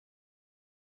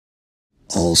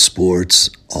All sports,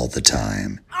 all the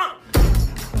time.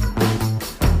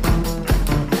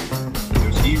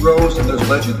 There's heroes and there's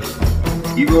legends.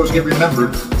 Heroes get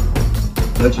remembered.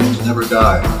 Legends never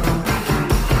die.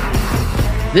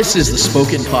 This is the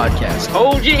Spoken Podcast.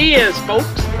 Hold your ears, folks.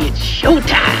 It's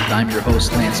showtime. I'm your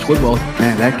host, Lance Twidwell.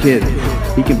 Man, that kid,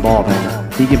 he can ball, man.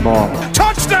 He can ball.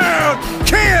 Touchdown,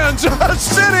 Kansas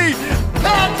City!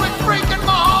 Patrick freaking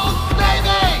Mahomes,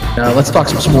 baby! Let's talk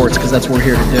some sports, because that's what we're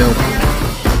here to do.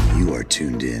 You are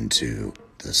tuned in to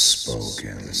The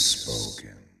Spoken.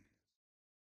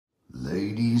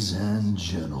 Ladies and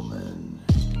gentlemen,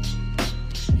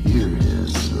 here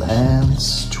is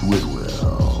Lance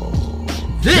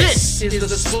Twidwell. This is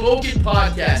the Spoken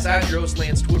Podcast. I'm your host,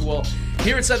 Lance Twidwell.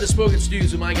 Here inside the Spoken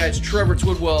Studios with my guys, Trevor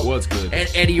Twidwell. What's good? And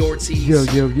Eddie Ortiz.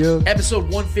 Yo. Episode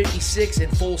 156 in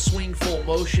full swing, full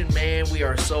motion. Man, we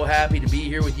are so happy to be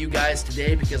here with you guys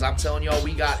today because I'm telling y'all,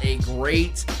 we got a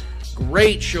great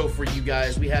show for you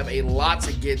guys. We have a lot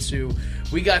to get to.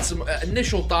 We got some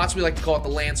initial thoughts. We like to call it the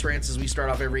Lance Rants as we start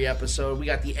off every episode. We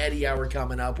got the Eddie Hour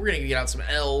coming up. We're going to get out some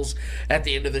L's at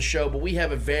the end of the show, but we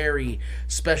have a very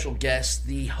special guest,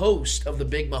 the host of the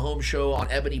Big Mahomes Show on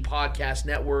Ebony Podcast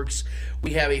Networks.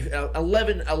 We have a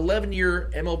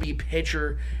 11-year MLB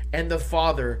pitcher and the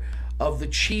father of the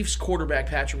Chiefs quarterback,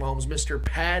 Patrick Mahomes, Mr.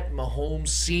 Pat Mahomes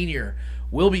Sr.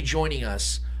 will be joining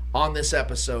us on this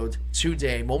episode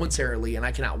today momentarily, and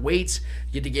I cannot wait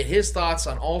to get his thoughts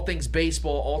on all things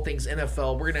baseball, all things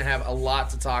NFL. We're going to have a lot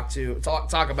to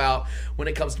talk about when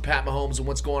it comes to Pat Mahomes and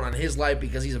what's going on in his life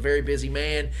because he's a very busy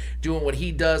man doing what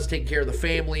he does, taking care of the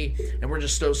family, and we're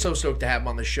just so stoked to have him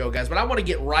on the show, guys. But I want to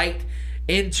get right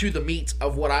into the meat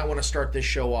of what I want to start this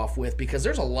show off with because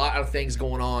there's a lot of things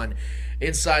going on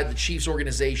inside the Chiefs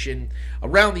organization,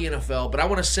 around the NFL, but I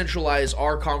want to centralize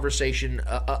our conversation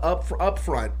up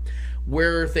front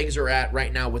where things are at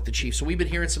right now with the Chiefs. So we've been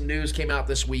hearing some news came out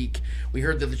this week. We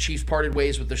heard that the Chiefs parted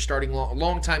ways with their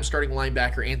long-time starting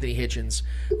linebacker, Anthony Hitchens,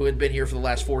 who had been here for the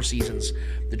last 4 seasons.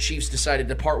 The Chiefs decided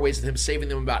to part ways with him, saving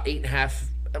them about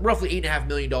roughly $8.5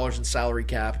 million in salary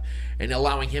cap and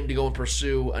allowing him to go and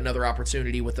pursue another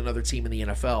opportunity with another team in the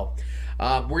NFL.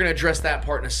 We're going to address that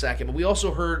part in a second, but we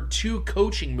also heard 2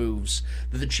 coaching moves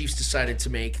that the Chiefs decided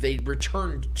to make. They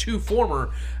returned 2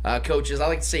 former coaches. I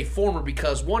like to say former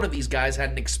because one of these guys had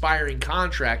an expiring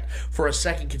contract for a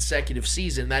second consecutive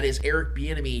season. That is, Eric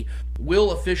Bieniemy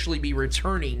will officially be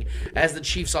returning as the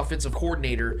Chiefs offensive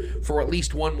coordinator for at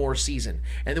least one more season.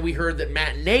 And then we heard that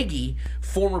Matt Nagy,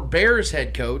 former Bears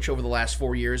head coach over the last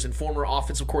 4 years and former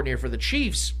offensive coordinator for the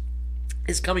Chiefs,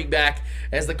 is coming back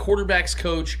as the quarterback's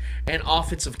coach and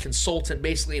offensive consultant,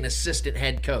 basically an assistant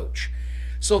head coach.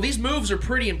 So these moves are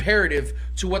pretty imperative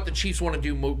to what the Chiefs want to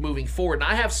do moving forward. And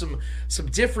I have some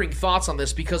differing thoughts on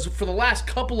this because for the last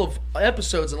couple of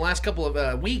episodes and the last couple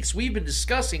of weeks, we've been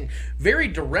discussing very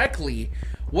directly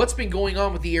what's been going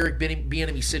on with the Eric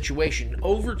Bieniemy situation.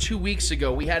 Over 2 weeks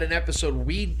ago, we had an episode where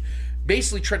we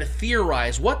basically try to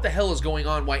theorize what the hell is going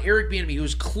on, why Eric Bieniemy,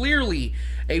 who's clearly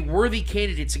a worthy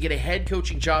candidate to get a head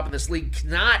coaching job in this league,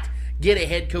 cannot get a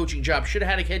head coaching job. Should have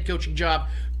had a head coaching job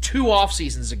 2 off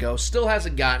seasons ago, still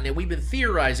hasn't gotten it. We've been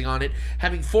theorizing on it,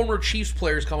 having former Chiefs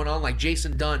players coming on like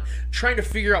Jason Dunn, trying to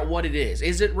figure out what it is.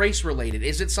 Is it race related?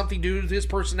 Is it something to do with his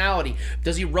personality?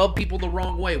 Does he rub people the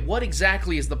wrong way? What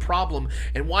exactly is the problem,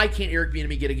 and why can't Eric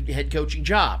Bieniemy get a head coaching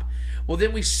job? Well,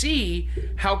 then we see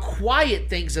how quiet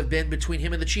things have been between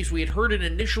him and the Chiefs. We had heard an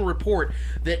initial report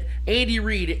that Andy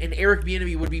Reid and Eric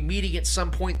Bieniemy would be meeting at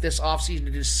some point this offseason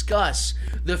to discuss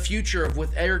the future of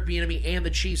with Eric Bieniemy and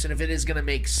the Chiefs and if it is going to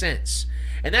make sense.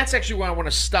 And that's actually why I want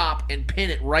to stop and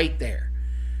pin it right there.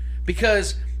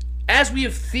 Because as we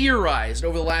have theorized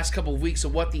over the last couple of weeks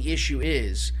of what the issue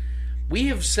is, we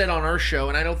have said on our show,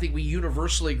 and I don't think we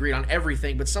universally agreed on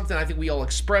everything, but something I think we all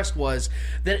expressed was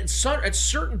that at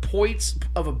certain points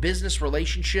of a business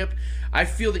relationship, I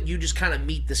feel that you just kind of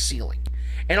meet the ceiling.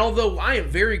 And although I am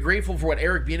very grateful for what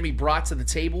Eric Bieniemy brought to the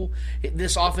table,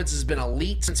 this offense has been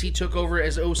elite since he took over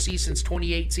as OC since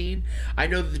 2018. I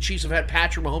know that the Chiefs have had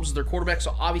Patrick Mahomes as their quarterback,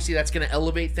 so obviously that's going to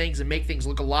elevate things and make things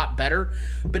look a lot better.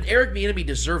 But Eric Bieniemy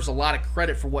deserves a lot of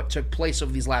credit for what took place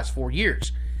over these last 4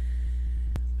 years.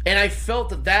 And I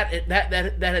felt that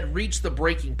had reached the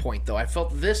breaking point, though. I felt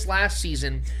that this last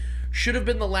season should have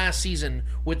been the last season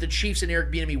with the Chiefs and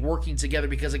Eric Bieniemy working together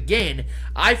because, again,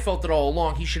 I felt that all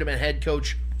along he should have been head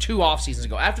coach 2 off seasons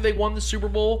ago. After they won the Super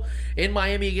Bowl in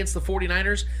Miami against the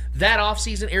 49ers, that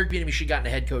offseason, Eric Bieniemy should have gotten a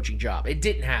head coaching job. It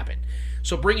didn't happen.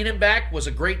 So bringing him back was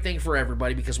a great thing for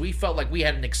everybody because we felt like we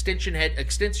had an extension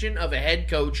of a head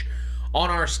coach on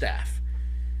our staff.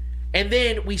 And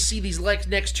then we see these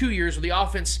next 2 years where the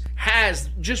offense has,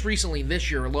 just recently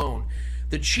this year alone,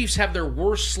 the Chiefs have their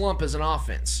worst slump as an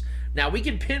offense. Now, we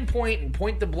can pinpoint and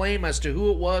point the blame as to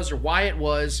who it was or why it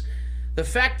was. The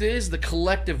fact is, the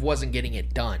collective wasn't getting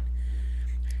it done.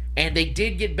 And they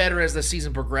did get better as the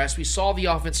season progressed. We saw the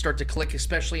offense start to click,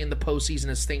 especially in the postseason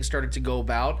as things started to go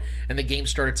about and the game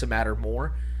started to matter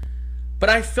more. But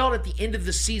I felt at the end of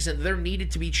the season there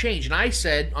needed to be change. And I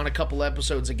said on a couple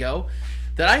episodes ago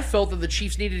that I felt that the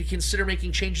Chiefs needed to consider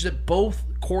making changes at both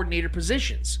coordinator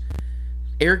positions,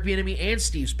 Eric Bieniemy and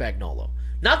Steve Spagnuolo.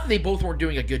 Not that they both weren't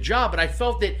doing a good job, but I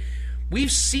felt that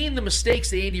we've seen the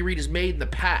mistakes that Andy Reid has made in the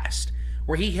past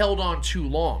where he held on too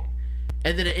long,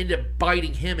 and then it ended up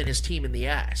biting him and his team in the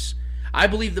ass. I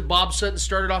believe that Bob Sutton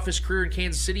started off his career in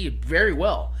Kansas City very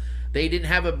well. They didn't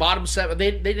have a bottom seven.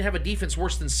 They didn't have a defense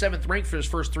worse than 7th ranked for his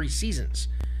first 3 seasons.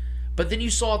 But then you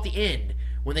saw at the end,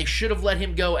 when they should have let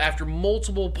him go after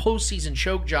multiple postseason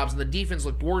choke jobs and the defense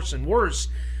looked worse and worse,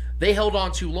 they held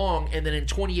on too long, and then in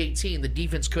 2018, the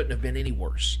defense couldn't have been any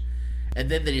worse. And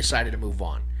then they decided to move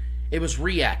on. It was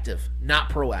reactive, not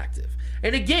proactive.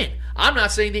 And again, I'm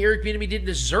not saying that Eric Bieniemy didn't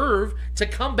deserve to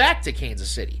come back to Kansas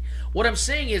City. What I'm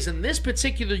saying is, in this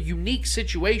particular unique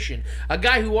situation, a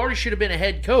guy who already should have been a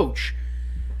head coach,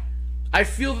 I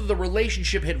feel that the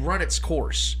relationship had run its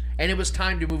course, and it was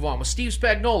time to move on. With Steve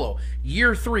Spagnuolo,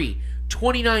 year 3,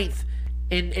 29th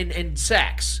in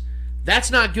sacks.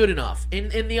 That's not good enough. In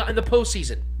the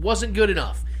postseason, wasn't good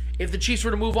enough. If the Chiefs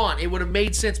were to move on, it would have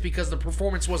made sense because the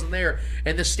performance wasn't there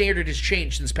and the standard has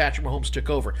changed since Patrick Mahomes took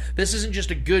over. This isn't just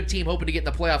a good team hoping to get in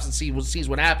the playoffs and sees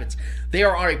what happens. They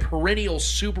are a perennial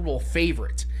Super Bowl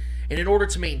favorite. And in order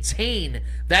to maintain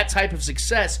that type of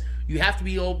success, you have to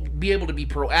be able to be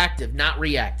proactive, not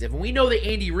reactive. And we know that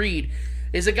Andy Reid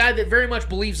is a guy that very much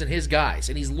believes in his guys,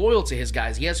 and he's loyal to his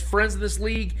guys. He has friends in this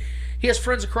league. He has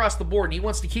friends across the board, and he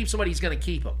wants to keep somebody, he's going to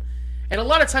keep them. And a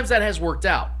lot of times that has worked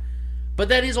out. But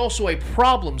that is also a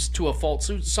problem to a fault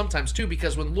sometimes too,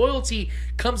 because when loyalty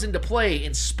comes into play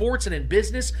in sports and in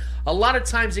business, a lot of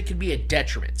times it can be a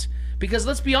detriment. Because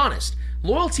let's be honest,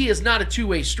 loyalty is not a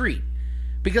two-way street.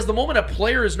 Because the moment a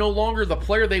player is no longer the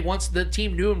player the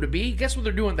team knew him to be, guess what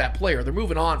they're doing with that player? They're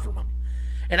moving on from him.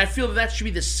 And I feel that should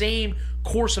be the same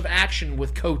course of action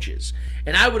with coaches.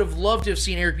 And I would have loved to have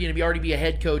seen Eric Bieniemy already be a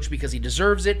head coach because he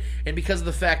deserves it, and because of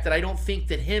the fact that I don't think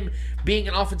that him being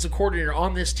an offensive coordinator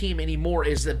on this team anymore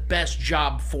is the best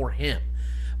job for him.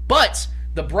 But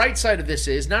the bright side of this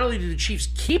is, not only did the Chiefs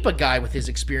keep a guy with his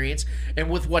experience and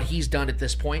with what he's done at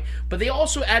this point, but they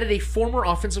also added a former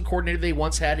offensive coordinator they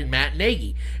once had in Matt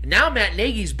Nagy. And now Matt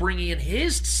Nagy's bringing in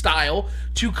his style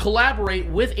to collaborate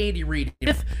with Andy Reid,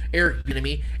 with Eric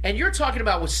Bieniemy. And you're talking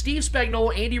about with Steve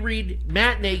Spagnuolo, Andy Reid,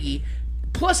 Matt Nagy,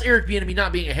 plus Eric Bieniemy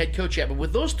not being a head coach yet, but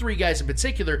with those 3 guys in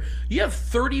particular, you have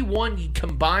 31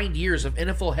 combined years of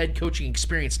NFL head coaching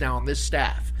experience now on this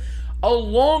staff,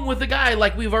 along with a guy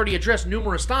like we've already addressed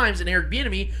numerous times in Eric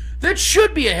Bieniemy that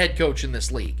should be a head coach in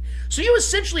this league. So you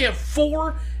essentially have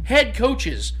 4 head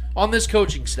coaches on this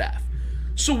coaching staff.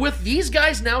 So with these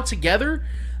guys now together,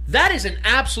 that is an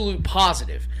absolute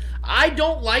positive. I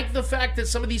don't like the fact that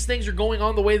some of these things are going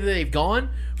on the way that they've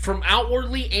gone, from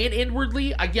outwardly and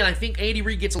inwardly. Again, I think Andy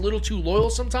Reid gets a little too loyal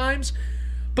sometimes.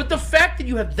 But the fact that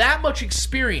you have that much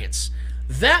experience,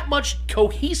 that much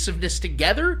cohesiveness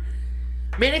together,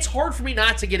 man, it's hard for me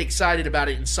not to get excited about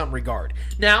it in some regard.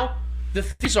 Now, the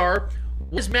things are,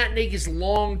 what is Matt Nagy's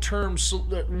long-term,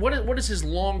 what is his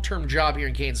long-term job here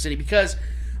in Kansas City? Because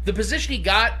the position he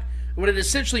got, what it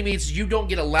essentially means is you don't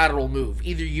get a lateral move.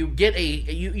 Either you get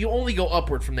you only go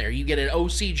upward from there. You get an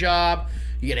OC job,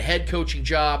 you get a head coaching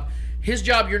job. His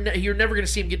job, you're never going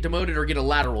to see him get demoted or get a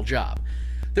lateral job.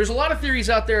 There's a lot of theories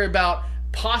out there about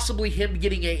possibly him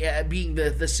getting being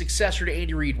the successor to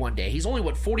Andy Reid one day. He's only,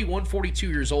 41, 42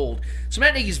 years old. So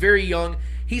Matt Nagy's very young.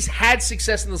 He's had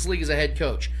success in this league as a head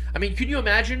coach. I mean, could you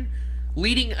imagine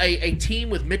leading a team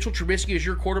with Mitchell Trubisky as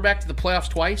your quarterback to the playoffs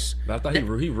twice? I thought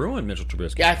he ruined Mitchell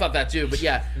Trubisky. Yeah, I thought that too. But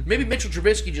yeah, maybe Mitchell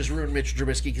Trubisky just ruined Mitchell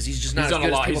Trubisky because he's just not as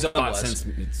good as people thought he was.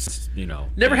 Since,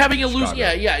 never having a lose.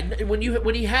 Yeah.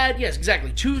 When he had, yes,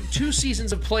 exactly, two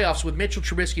seasons of playoffs with Mitchell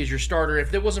Trubisky as your starter.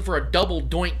 If it wasn't for a double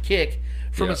doink kick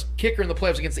from his kicker in the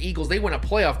playoffs against the Eagles, they win a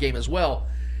playoff game as well.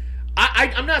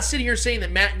 I'm not sitting here saying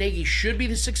that Matt Nagy should be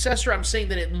the successor. I'm saying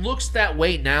that it looks that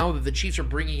way now that the Chiefs are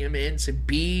bringing him in to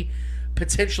be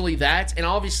potentially that, and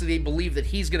obviously they believe that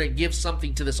he's going to give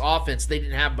something to this offense they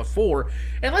didn't have before.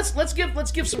 And let's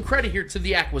give some credit here to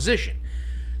the acquisition.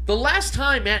 The last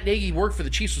time Matt Nagy worked for the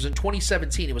Chiefs was in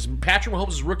 2017. It was Patrick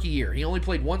Mahomes' rookie year. He only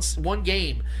played one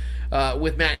game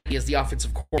with Matt Nagy as the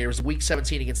offensive coordinator. It was Week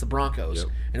 17 against the Broncos,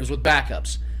 and it was with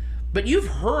backups. But you've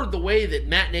heard the way that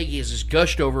Matt Nagy has just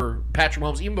gushed over Patrick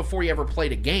Mahomes even before he ever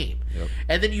played a game. Yep.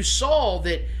 And then you saw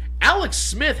that Alex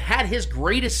Smith had his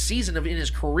greatest season in his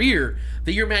career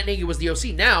the year Matt Nagy was the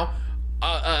OC. Now,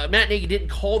 Matt Nagy didn't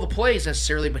call the plays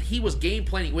necessarily, but he was game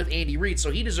planning with Andy Reid,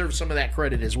 so he deserves some of that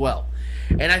credit as well.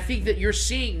 And I think that you're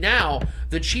seeing now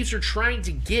the Chiefs are trying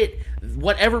to get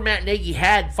whatever Matt Nagy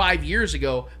had 5 years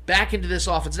ago back into this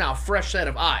offense now, a fresh set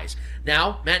of eyes.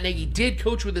 Now, Matt Nagy did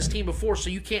coach with this team before,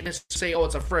 so you can't necessarily say, oh,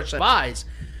 it's a fresh set of eyes.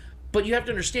 But you have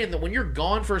to understand that when you're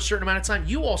gone for a certain amount of time,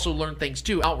 you also learn things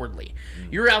too outwardly.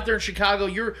 You're out there in Chicago,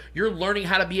 you're learning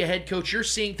how to be a head coach, you're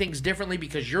seeing things differently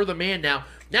because you're the man now.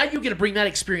 Now you get to bring that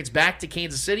experience back to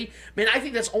Kansas City. Man, I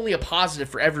think that's only a positive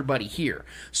for everybody here.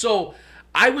 So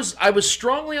I was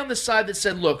strongly on the side that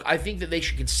said, look, I think that they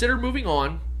should consider moving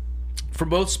on from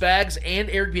both Spags and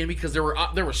Eric Bieniemy because there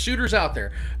were suitors out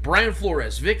there. Brian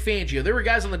Flores, Vic Fangio. There were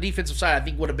guys on the defensive side I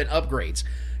think would have been upgrades.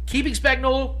 Keeping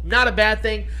Spagnuolo, not a bad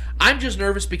thing. I'm just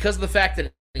nervous because of the fact that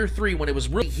in year 3, when it was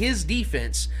really his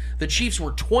defense, the Chiefs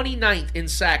were 29th in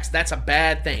sacks. That's a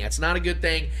bad thing. That's not a good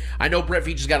thing. I know Brett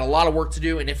Veach has got a lot of work to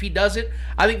do, and if he does it,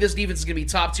 I think this defense is going to be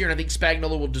top tier, and I think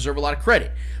Spagnuolo will deserve a lot of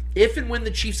credit. If and when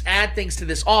the Chiefs add things to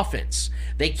this offense,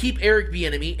 they keep Eric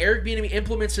Bieniemy. Eric Bieniemy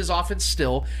implements his offense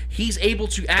still. He's able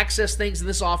to access things in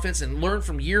this offense and learn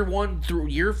from year 1 through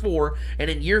year 4, and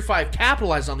in year 5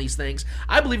 capitalize on these things.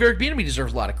 I believe Eric Bieniemy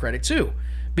deserves a lot of credit too.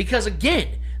 Because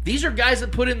again, these are guys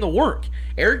that put in the work.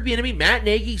 Eric Bieniemy, Matt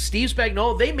Nagy, Steve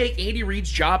Spagnuolo, they make Andy Reid's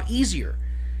job easier.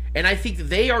 And I think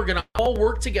they are going to all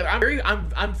work together.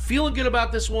 I'm feeling good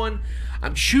about this one.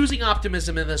 I'm choosing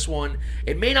optimism in this one.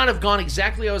 It may not have gone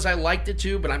exactly as I liked it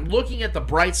to, but I'm looking at the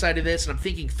bright side of this, and I'm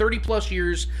thinking 30-plus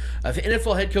years of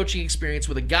NFL head coaching experience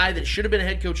with a guy that should have been a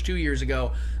head coach 2 years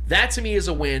ago. That, to me, is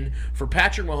a win for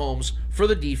Patrick Mahomes, for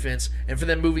the defense, and for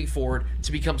them moving forward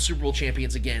to become Super Bowl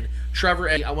champions again. Trevor,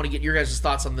 Eddie, I want to get your guys'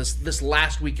 thoughts on this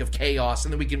last week of chaos,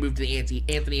 and then we can move to the Anthony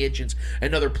Hitchens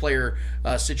and other player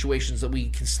situations that we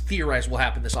can theorize will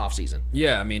happen this offseason.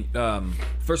 Yeah, I mean,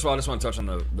 first of all, I just want to touch on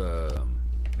the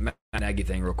Matt Nagy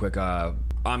thing real quick.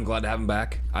 I'm glad to have him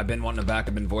back. I've been wanting him back.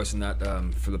 I've been voicing that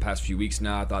for the past few weeks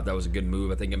now. I thought that was a good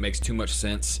move. I think it makes too much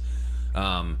sense.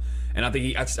 And I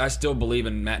think I still believe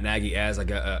in Matt Nagy as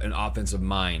like an offensive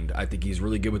mind. I think he's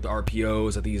really good with the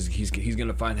RPOs. I think he's going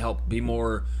to find help, be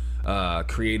more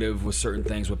creative with certain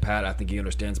things with Pat. I think he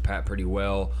understands Pat pretty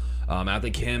well. I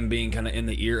think him being kind of in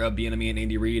the ear of Bieniemy and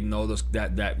Andy Reid and all those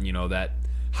that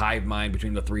hive mind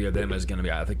between the three of them is going to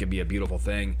be, I think, it'd be a beautiful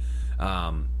thing.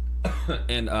 Yeah,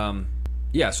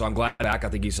 so I'm glad back. I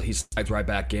think he slides right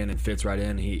back in and fits right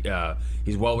in.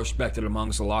 He's well respected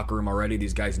amongst the locker room already.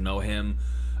 These guys know him.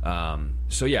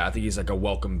 So yeah, I think he's like a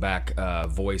welcome back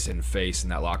voice and face in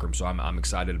that locker room. So I'm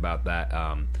excited about that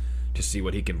to see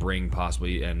what he can bring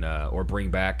possibly and or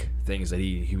bring back things that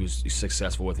he was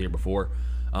successful with here before.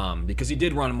 Because he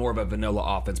did run more of a vanilla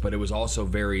offense, but it was also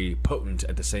very potent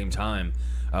at the same time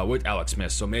with Alex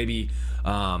Smith. So maybe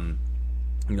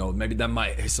maybe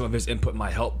that some of his input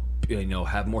might help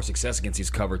have more success against these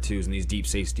cover twos and these deep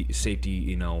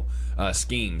safety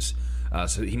schemes.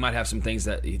 So he might have some things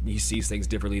that he sees things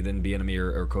differently than Bieniemy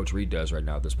or Coach Reid does right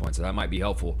now at this point. So that might be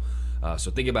helpful. So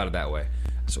think about it that way.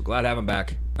 So glad to have him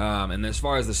back. And as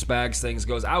far as the Spags things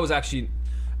goes, I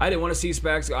didn't want to see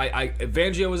Spags.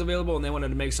 Fangio was available and they wanted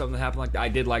to make something happen like that. I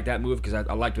did like that move because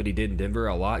I liked what he did in Denver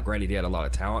a lot. Granted, he had a lot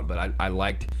of talent, but I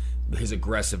liked his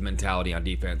aggressive mentality on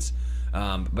defense.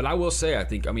 But I will say,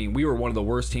 we were one of the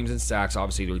worst teams in sacks.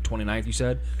 Obviously, 29th, you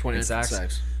said? 29th in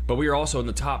sacks. But we were also in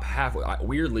the top half.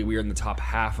 Weirdly, we were in the top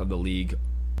half of the league.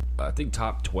 I think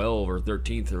top 12 or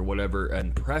 13th or whatever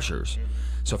in pressures.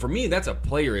 So for me, that's a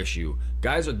player issue.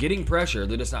 Guys are getting pressure.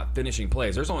 They're just not finishing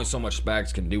plays. There's only so much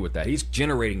Spags can do with that. He's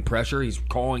generating pressure. He's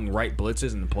calling right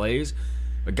blitzes and plays.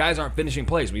 But guys aren't finishing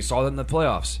plays. We saw that in the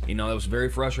playoffs. It was very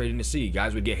frustrating to see.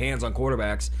 Guys would get hands on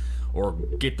quarterbacks or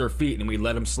get their feet and we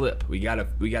let them slip. We gotta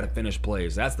finish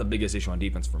plays. That's the biggest issue on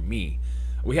defense for me.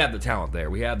 We have the talent there.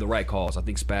 We have the right calls. I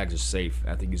think Spags is safe.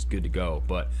 I think he's good to go.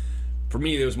 But for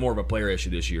me, it was more of a player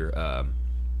issue this year.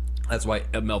 That's why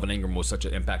Melvin Ingram was such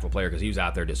an impactful player because he was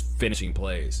out there just finishing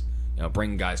plays,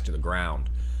 bringing guys to the ground.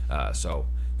 So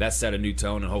that set a new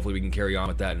tone, and hopefully we can carry on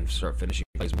with that and start finishing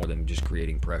plays more than just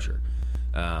creating pressure.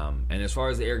 And as far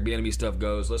as the Eric Bieniemy stuff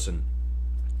goes, listen,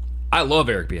 I love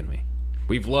Eric Bieniemy.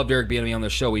 We've loved Eric Bieniemy on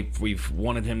this show. We've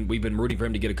wanted him. We've been rooting for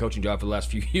him to get a coaching job for the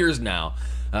last few years now.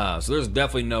 So there's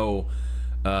definitely no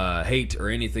hate or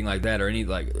anything like that or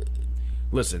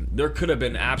listen, there could have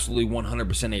been absolutely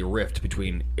 100% a rift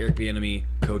between Eric Bieniemy,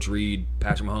 Coach Reid,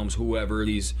 Patrick Mahomes, whoever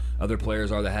these other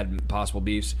players are that had possible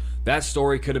beefs. That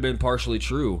story could have been partially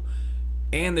true.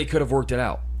 and they could have worked it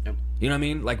out. Yep. You know what I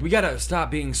mean? Like, we got to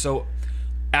stop being so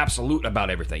absolute about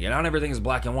everything. And not everything is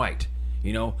black and white.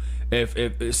 You know,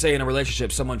 if say in a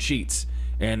relationship someone cheats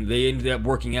and they ended up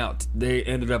working out, they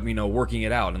ended up, you know, working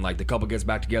it out, and like the couple gets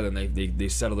back together and they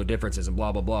settle their differences and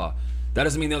blah blah blah. That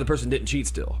doesn't mean the other person didn't cheat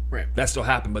still. Right. That still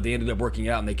happened, but they ended up working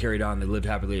out and they carried on and they lived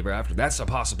happily ever after. That's a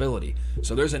possibility.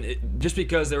 So just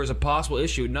because there was a possible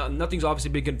issue, nothing's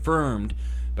obviously been confirmed,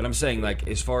 but I'm saying, like,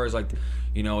 as far as, like,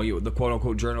 you know, the quote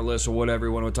unquote journalists or whatever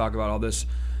you want to talk about all this,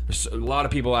 there's a lot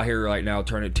of people out here right now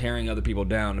tearing other people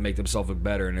down to make themselves look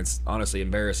better, and it's honestly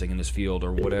embarrassing in this field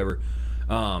or whatever.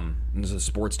 In this is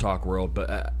sports talk world,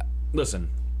 but listen,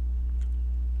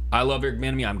 I love Eric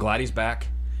Bieniemy. I'm glad he's back.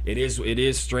 It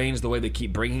is strange the way they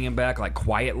keep bringing him back, like,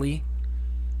 quietly.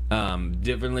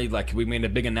 Differently, like, we made a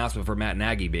big announcement for Matt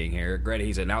Nagy being here. Granted,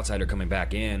 he's an outsider coming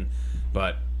back in,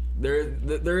 but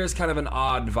there is kind of an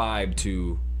odd vibe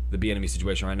to the Bieniemy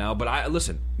situation right now. But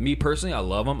listen, me personally, I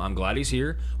love him. I'm glad he's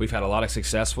here. We've had a lot of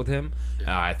success with him.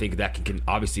 I think that can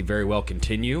obviously very well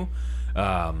continue.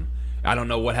 I don't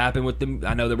know what happened with them.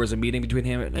 I know there was a meeting between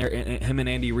him and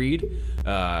Andy Reid.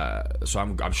 So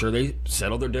I'm sure they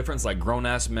settled their difference like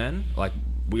grown-ass men, like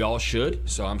we all should.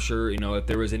 So I'm sure, you know, if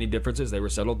there was any differences, they were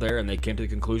settled there, and they came to the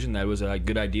conclusion that it was a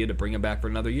good idea to bring him back for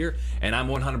another year. And I'm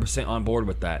 100% on board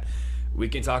with that. We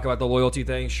can talk about the loyalty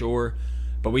thing, sure,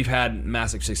 but we've had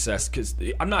massive success. Because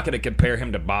I'm not going to compare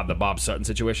him to the Bob Sutton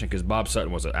situation, because Bob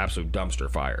Sutton was an absolute dumpster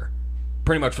fire,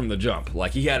 pretty much from the jump.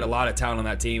 Like, he had a lot of talent on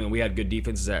that team, and we had good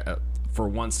defenses for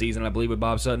one season, I believe, with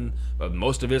Bob Sutton. But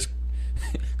most of his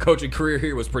coaching career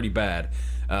here was pretty bad.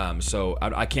 So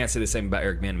I can't say the same about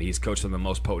Eric Bieniemy. He's coached some of the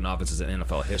most potent offenses in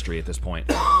NFL history at this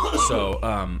point. So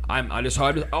I'm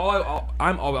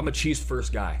a Chiefs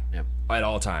first guy at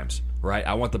all times. Right?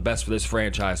 I want the best for this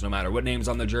franchise, no matter what name's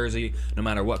on the jersey, no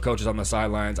matter what coach is on the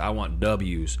sidelines. I want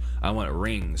W's. I want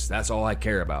rings. That's all I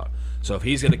care about. So if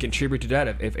he's going to contribute to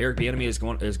that, if Eric Bieniemy is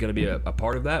going to be a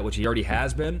part of that, which he already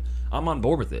has been, I'm on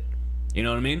board with it. You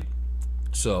know what I mean?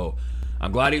 So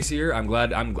I'm glad he's here. I'm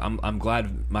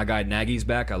glad my guy Nagy's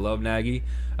back. I love Nagy.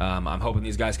 I'm hoping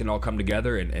these guys can all come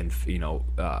together and you know,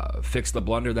 fix the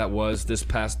blunder that was this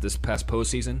past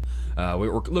postseason.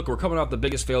 We're coming off the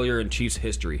biggest failure in Chiefs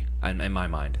history in my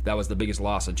mind. That was the biggest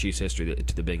loss in Chiefs history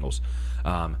to the Bengals.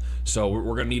 So we're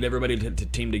going to need everybody to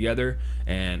team together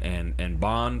and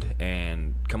bond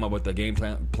and come up with a game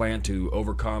plan to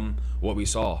overcome what we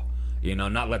saw. You know,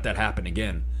 not let that happen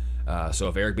again. So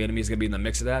if Eric Bieniemy is going to be in the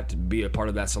mix of that, to be a part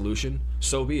of that solution,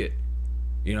 so be it.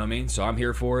 You know what I mean? So I'm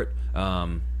here for it.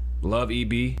 Love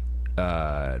EB.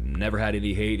 Never had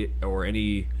any hate or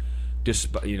any,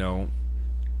 you know,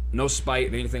 no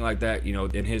spite or anything like that, you know,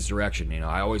 in his direction. You know,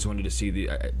 I always wanted to see the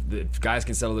if guys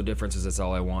can settle the differences. That's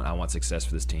all I want. I want success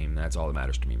for this team. That's all that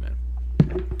matters to me, man.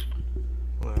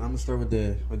 Well, I'm gonna start with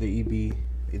the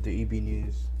EB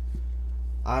news.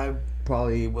 I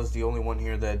probably was the only one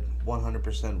here that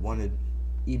 100% wanted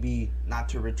EB not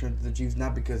to return to the Chiefs,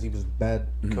 not because he was a bad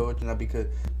coach, not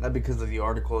because of the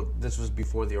article. This was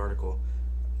before the article.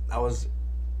 I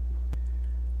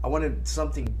wanted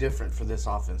something different for this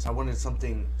offense. I wanted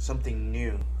something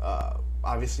new.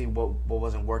 Obviously, what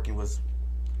wasn't working was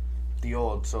the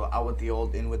old. So out with the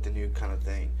old, in with the new kind of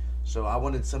thing. So I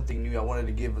wanted something new. I wanted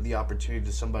to give the opportunity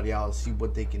to somebody else, see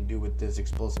what they can do with this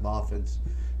explosive offense,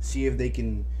 see if they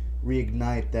can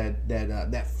reignite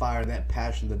that fire, that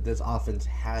passion that this offense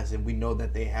has, and we know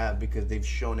that they have because they've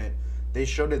shown it. They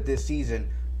showed it this season,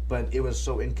 but it was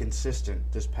so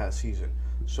inconsistent this past season.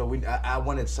 So I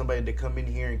wanted somebody to come in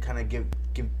here and kind of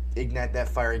ignite that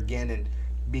fire again and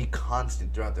be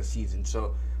constant throughout the season.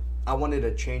 So I wanted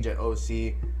a change at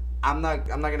OC. I'm not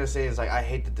gonna say it's like I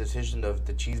hate the decision of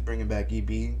the Chiefs bringing back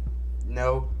EB.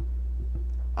 No,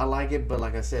 I like it, but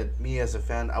like I said, me as a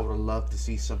fan, I would have loved to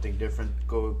see something different,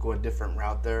 go a different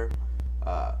route there.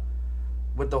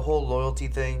 With the whole loyalty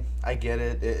thing, I get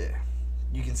it.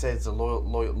 You can say it's a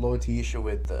loyalty issue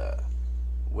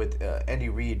with Andy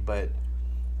Reid, but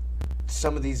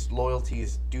some of these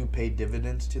loyalties do pay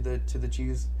dividends to the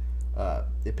Chiefs.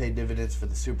 It paid dividends for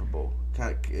the Super Bowl.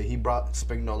 He brought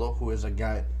Spagnuolo, who is a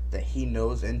guy that he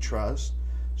knows and trusts.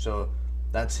 So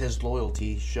that's his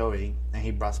loyalty showing. And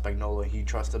he brought Spagnuolo. He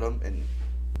trusted him, and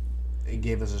he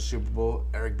gave us a Super Bowl.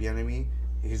 Eric Bieniemy,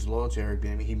 he's loyal to Eric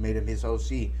Bieniemy. He made him his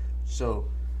OC. So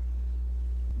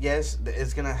yes,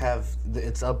 it's gonna have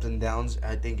its ups and downs.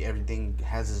 I think everything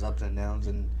has its ups and downs,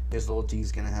 and his loyalty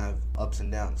is gonna have ups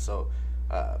and downs. So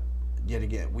yet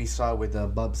again, we saw with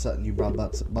Bob Sutton. You brought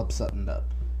Bob Sutton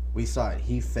up. We saw it.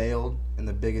 He failed in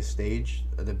the biggest stage,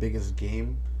 the biggest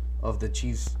game of the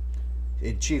Chiefs,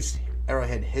 in Chiefs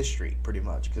Arrowhead history, pretty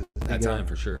much. That time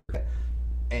for sure.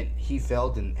 and he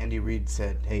failed, and Andy Reid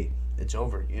said, "Hey, it's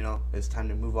over. You know, it's time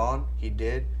to move on." He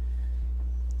did.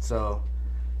 So,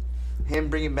 him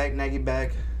bringing back Nagy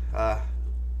back,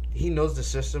 he knows the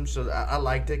system, so I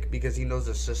liked it because he knows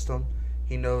the system.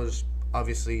 He knows,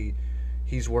 obviously,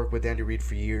 he's worked with Andy Reid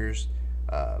for years.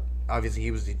 Obviously,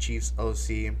 he was the Chiefs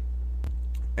OC,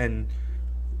 and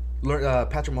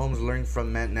Patrick Mahomes learned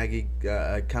from Matt Nagy,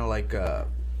 kind of like a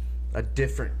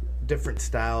different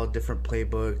style, different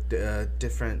playbook,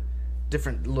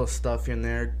 different little stuff in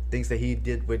there. Things that he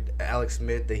did with Alex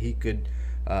Smith that he could,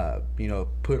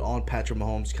 put on Patrick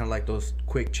Mahomes, kind of like those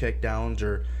quick check downs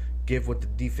or give what the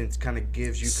defense kind of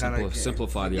gives you.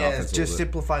 Simplify the offense. Just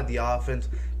simplify the offense.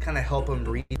 Kind of help him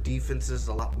read defenses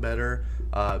a lot better.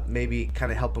 Maybe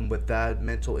kind of help him with that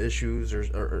mental issues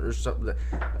or something.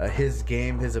 His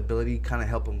game, his ability, kind of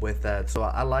help him with that. So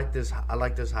I like this. I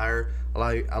like this hire.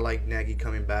 I like Nagy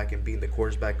coming back and being the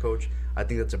quarterback coach. I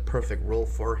think that's a perfect role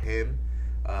for him.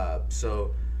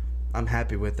 So I'm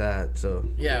happy with that. So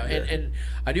yeah. And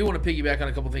I do want to piggyback on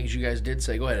a couple things you guys did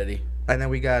say. Go ahead, Eddie. And then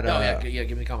we got give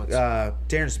me the comments.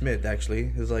 Darren Smith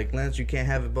actually is like, Lance, you can't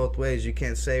have it both ways. You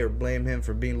can't say or blame him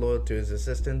for being loyal to his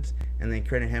assistants and then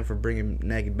credit him for bringing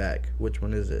Nagy back. Which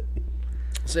one is it?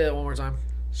 Say that one more time.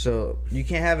 So you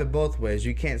can't have it both ways.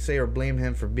 You can't say or blame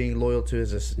him for being loyal to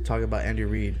his talking about Andy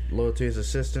Reid, loyal to his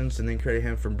assistants, and then credit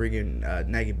him for bringing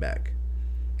Nagy back.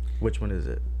 Which one is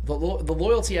it? The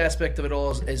loyalty aspect of it all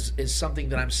is something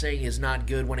that I'm saying is not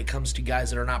good when it comes to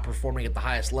guys that are not performing at the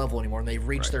highest level anymore, and they've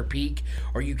reached their peak,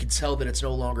 or you can tell that it's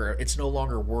no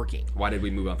longer working. Why did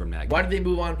we move on from Nagy? Why did they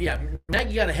move on? Yeah,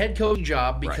 Nagy got a head coaching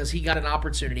job because he got an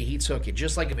opportunity. He took it.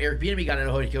 Just like if Eric Bieniemy got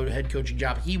a head coaching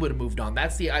job, he would have moved on.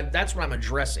 That's what I'm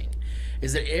addressing,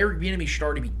 is that Eric Bieniemy should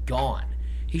already be gone.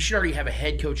 He should already have a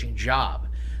head coaching job.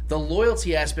 The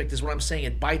loyalty aspect is what I'm saying.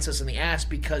 It bites us in the ass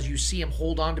because you see him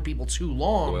hold on to people too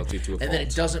long, loyalty to a fault. And then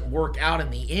it doesn't work out in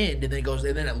the end, and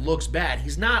then it looks bad.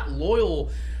 He's not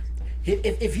loyal.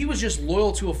 If he was just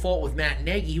loyal to a fault with Matt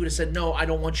Nagy, he would have said, "No, I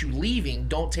don't want you leaving.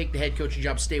 Don't take the head coaching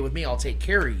job. Stay with me. I'll take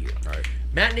care of you." Right.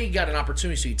 Matt Nagy got an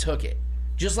opportunity, so he took it.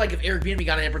 Just like if Eric Bieniemy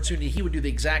got an opportunity, he would do the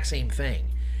exact same thing.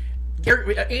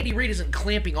 Andy Reid isn't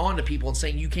clamping on to people and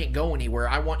saying you can't go anywhere.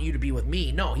 I want you to be with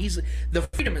me. No, the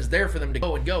freedom is there for them to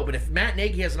go. But if Matt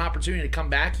Nagy has an opportunity to come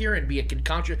back here and be a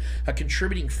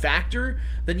contributing factor,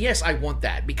 then yes, I want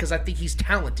that because I think he's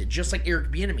talented, just like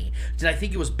Eric Bieniemy. Did I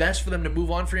think it was best for them to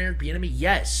move on from Eric Bieniemy?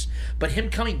 Yes, but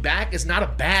him coming back is not a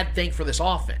bad thing for this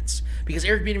offense because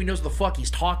Eric Bieniemy knows what the fuck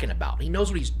he's talking about. He knows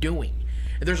what he's doing.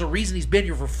 And there's a reason he's been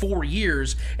here for 4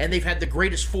 years, and they've had the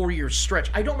greatest 4-year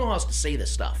stretch. I don't know how else to say this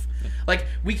stuff. Like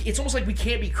it's almost like we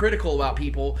can't be critical about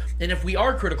people, and if we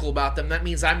are critical about them, that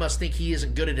means I must think he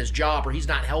isn't good at his job or he's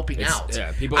not helping out.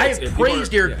 Yeah, I have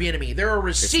praised Eric Bieniemy. There are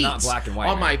receipts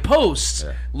on my posts.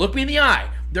 Yeah. Look me in the eye.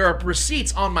 There are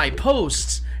receipts on my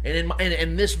posts and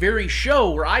in this very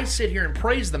show where I sit here and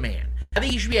praise the man. I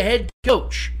think he should be a head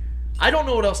coach. I don't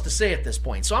know what else to say at this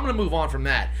point, so I'm going to move on from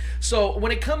that. So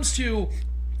when it comes to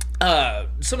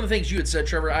some of the things you had said,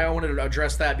 Trevor, I wanted to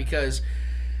address that because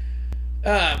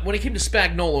when it came to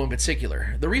Spagnuolo in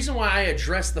particular, the reason why I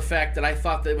addressed the fact that I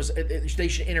thought that they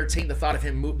should entertain the thought of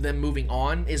them moving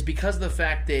on is because of the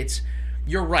fact that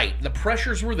you're right, the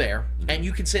pressures were there, and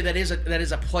you can say that is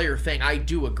a player thing. I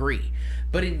do agree,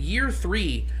 but in year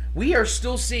 3, we are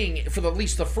still seeing, for at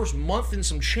least the first month and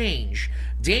some change,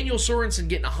 Daniel Sorensen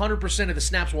getting 100% of the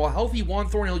snaps, while healthy Juan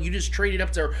Thornhill, you just traded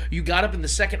up to, you got up in the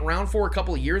second round for a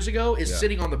couple of years ago, is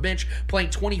sitting on the bench playing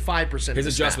 25% of the His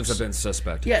adjustments snaps. Have been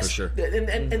suspect, yes, for sure.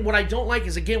 And what I don't like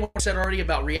is, again, what I said already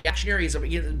about reactionary is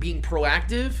being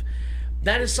proactive.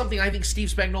 That is something I think Steve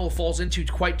Spagnuolo falls into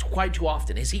quite too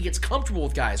often, is he gets comfortable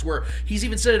with guys where he's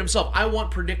even said it himself, I want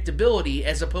predictability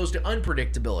as opposed to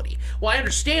unpredictability. Well, I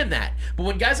understand that, but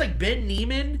when guys like Ben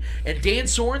Neiman and Dan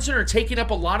Sorensen are taking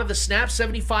up a lot of the snaps,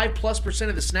 75+%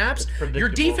 of the snaps, your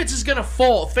defense is going to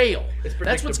fail.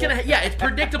 That's what's going to it's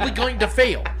predictably going to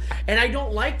fail. And I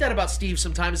don't like that about Steve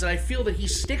sometimes, and I feel that he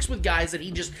sticks with guys that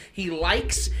he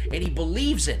likes and he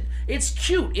believes in. It's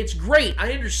cute. It's great.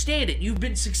 I understand it. You've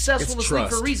been successful in this league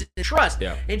for a reason. Trust.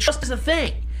 Yeah. And trust is a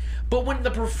thing. But when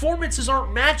the performances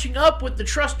aren't matching up with the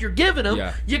trust you're giving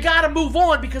them, you got to move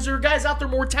on because there are guys out there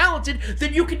more talented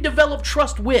than you can develop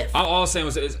trust with. All I was saying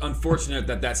was it's unfortunate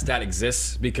that stat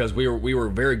exists because we were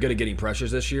very good at getting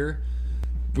pressures this year.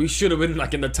 We should have been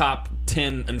like in the top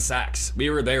 10 in sacks. We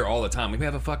were there all the time. We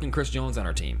have a fucking Chris Jones on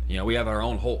our team. You know, we have our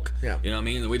own Hulk. Yeah. You know what I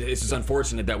mean? It's just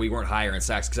unfortunate that we weren't higher in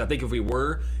sacks because I think if we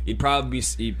were, he'd probably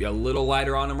be a little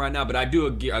lighter on him right now. But I do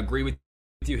agree with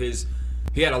you.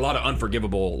 He had a lot of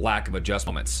unforgivable lack of adjust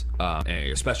moments,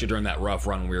 especially during that rough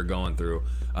run we were going through.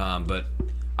 But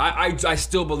I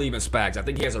still believe in Spags. I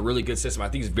think he has a really good system. I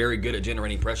think he's very good at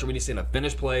generating pressure. We need to see him to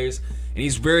finish plays, and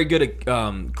he's very good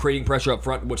at creating pressure up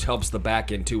front, which helps the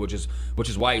back end too. Which is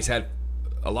why he's had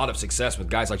a lot of success with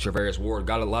guys like Charvarius Ward.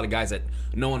 Got a lot of guys that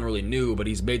no one really knew, but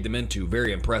he's made them into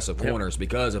very impressive corners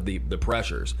because of the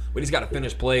pressures. But he's got to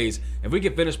finish plays. If we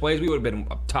could finish plays, we would have been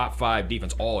a top 5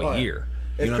 defense all year.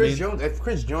 If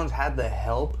Chris Jones had the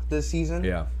help this season,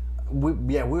 we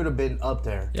would have been up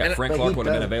there. Yeah, Frank Clark would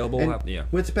have been available.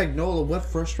 With Spagnuolo, what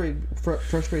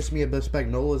frustrates me about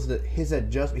Spagnuolo is that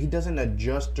he doesn't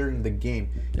adjust during the game.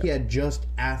 He adjusts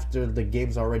after the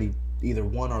game's already either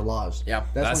won or lost. Yeah,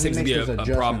 that seems to be a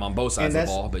problem on both sides of the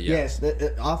ball. But yes,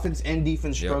 the offense and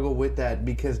defense struggle with that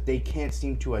because they can't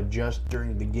seem to adjust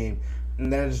during the game,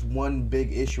 and that is one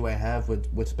big issue I have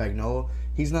with Spagnuolo.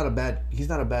 He's not a bad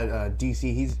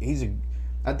DC.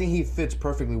 I think he fits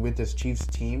perfectly with this Chiefs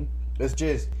team. It's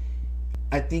just,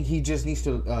 I think he just needs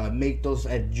to make those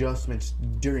adjustments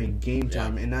during game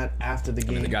time and not after the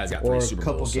game, the guy's got or a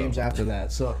couple games after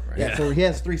that. So so he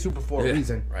has 3 Super for a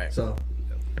reason. Right. So.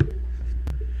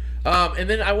 And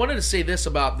then I wanted to say this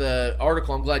about the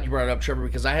article. I'm glad you brought it up, Trevor,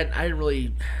 because I hadn't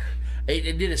really.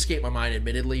 It did escape my mind,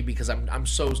 admittedly, because I'm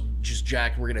so just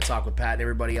jacked. We're going to talk with Pat and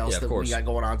everybody else that we got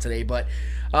going on today. But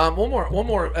one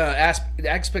more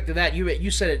aspect of that. You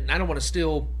said it. And I don't want to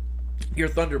steal your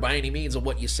thunder by any means of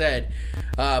what you said,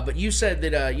 but you said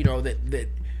that that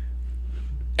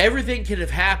everything could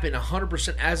have happened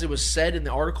 100% as it was said in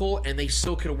the article, and they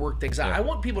still could have worked things out. I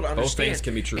want people to understand. Both things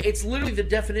can be true. It's literally the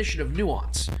definition of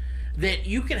nuance. That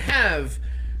you can have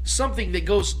something that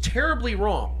goes terribly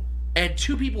wrong, and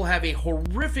 2 people have a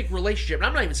horrific relationship. And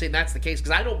I'm not even saying that's the case,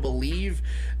 because I don't believe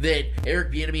that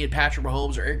Eric Bieniemy and Patrick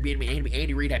Mahomes or Eric Bieniemy and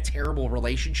Andy Reid had terrible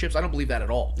relationships. I don't believe that at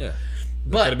all. Yeah,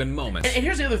 but could have been moments. And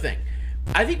here's the other thing.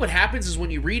 I think what happens is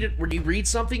when you read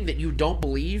something that you don't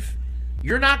believe,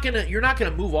 you're not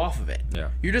gonna move off of it. Yeah.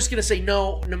 You're just gonna say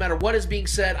no matter what is being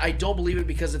said. I don't believe it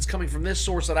because it's coming from this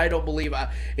source that I don't believe.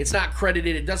 It's not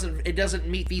credited. It doesn't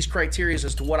meet these criteria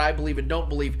as to what I believe and don't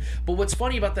believe. But what's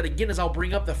funny about that again is I'll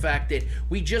bring up the fact that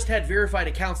we just had verified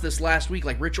accounts this last week,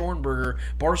 like Rich Ohrnberger,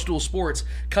 Barstool Sports,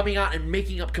 coming out and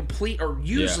making up complete or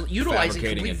utilizing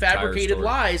complete fabricated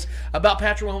lies about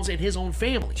Patrick Mahomes and his own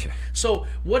family. So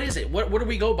what is it? What do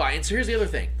we go by? And so here's the other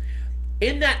thing.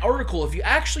 In that article, if you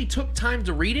actually took time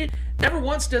to read it, never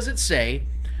once does it say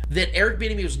that Eric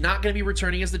Bieniemy was not going to be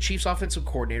returning as the Chiefs offensive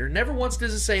coordinator. Never once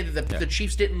does it say that the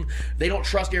Chiefs they don't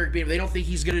trust Eric Bieniemy. They don't think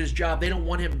he's good at his job. They don't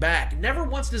want him back. Never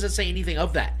once does it say anything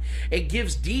of that. It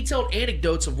gives detailed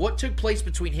anecdotes of what took place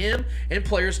between him and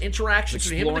players, interactions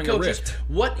between him and the coaches.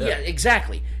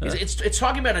 Exactly. It's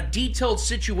talking about a detailed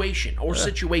situation or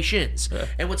situations.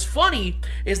 And what's funny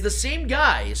is the same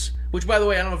guys. Which, by the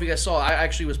way, I don't know if you guys saw, I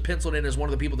actually was penciled in as one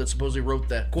of the people that supposedly wrote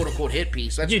the quote-unquote hit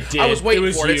piece. You did. I was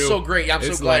waiting for it. You. It's so great. I'm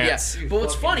so glad. Lance. Yeah. But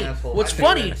what's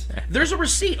funny, there's a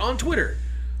receipt on Twitter.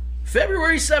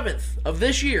 February 7th of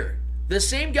this year, the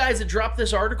same guys that dropped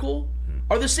this article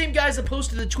are the same guys that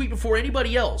posted the tweet before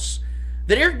anybody else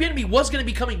that Eric Bieniemy was going to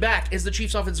be coming back as the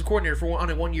Chiefs offensive coordinator on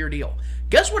a 1-year deal.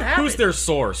 Guess what happened? Who's their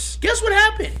source? Guess what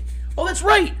happened? Oh, that's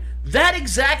right. That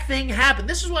exact thing happened.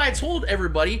 This is why I told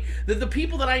everybody that the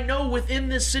people that I know within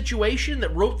this situation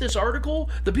that wrote this article,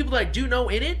 the people that I do know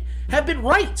in it, have been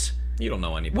right. You don't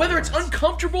know anybody. Whether it's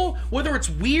uncomfortable, whether it's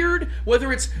weird,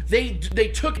 whether it's they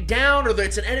took it down, or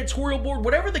it's an editorial board,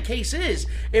 whatever the case is,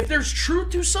 if there's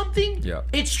truth to something,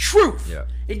 it's truth. Yeah.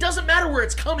 It doesn't matter where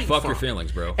it's coming from. Fuck your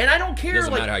feelings, bro. And I don't care.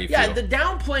 Doesn't matter how you feel. The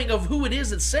downplaying of who it is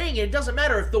that's saying it doesn't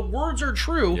matter. If the words are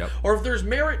true or if there's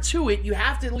merit to it, you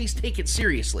have to at least take it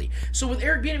seriously. So with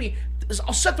Eric Bieniemy,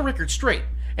 I'll set the record straight.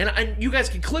 And you guys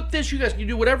can clip this. You guys can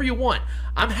do whatever you want.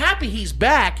 I'm happy he's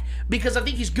back because I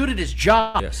think he's good at his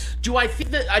job. Yes. Do I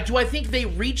think they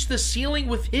reached the ceiling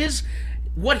with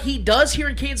what he does here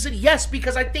in Kansas City? Yes,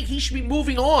 because I think he should be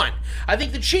moving on. I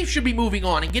think the Chiefs should be moving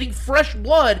on and getting fresh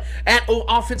blood at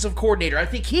offensive coordinator. I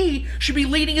think he should be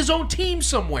leading his own team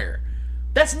somewhere.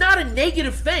 That's not a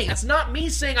negative thing. That's not me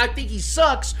saying I think he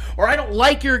sucks or I don't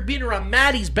like Eric Bieniemy or I'm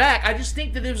mad he's back. I just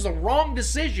think that it was the wrong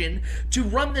decision to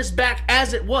run this back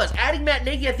as it was. Adding Matt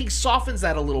Nagy, I think, softens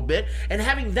that a little bit, and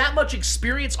having that much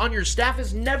experience on your staff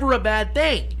is never a bad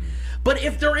thing. But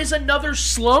if there is another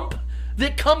slump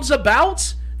that comes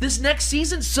about this next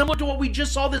season, similar to what we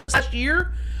just saw this last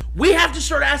year, we have to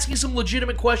start asking some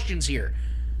legitimate questions here.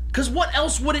 Because what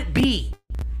else would it be?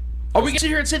 Are we going to sit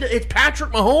here and say that it's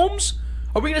Patrick Mahomes?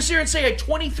 Are we going to sit here and say a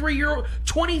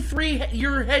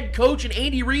 23-year head coach and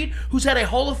Andy Reid, who's had a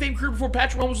Hall of Fame career before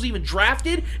Patrick Mahomes was even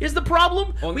drafted, is the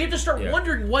problem? We have to start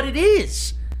wondering what it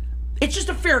is. It's just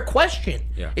a fair question.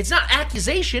 Yeah. It's not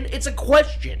accusation. It's a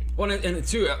question. Well, and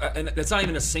too, and it's not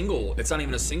even a single. It's not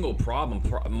even a single problem.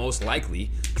 Most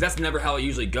likely, because that's never how it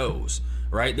usually goes,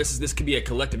 right? This could be a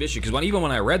collective issue. Because even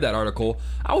when I read that article,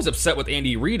 I was upset with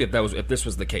Andy Reid if this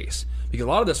was the case. Because a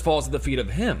lot of this falls at the feet of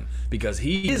him. Because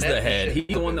he is the head. He's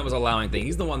the one that was allowing things.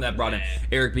 He's the one that brought in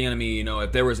Eric Bieniemy. You know,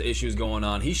 if there was issues going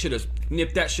on, he should have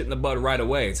nipped that shit in the bud right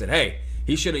away and said, "Hey."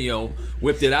 He should have,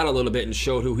 whipped it out a little bit and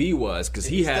showed who he was, because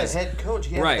he has the head coach.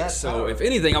 He has right. That so power. if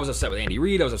anything, I was upset with Andy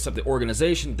Reid. I was upset with the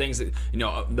organization, things that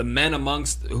the men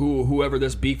amongst whoever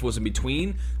this beef was in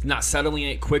between, not settling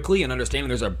it quickly and understanding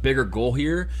there's a bigger goal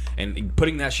here and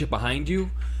putting that shit behind you,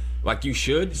 like you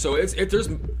should. So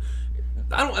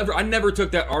I never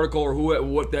took that article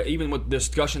or even with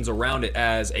discussions around it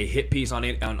as a hit piece on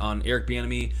Eric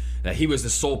Bieniemy, that he was the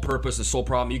sole purpose, the sole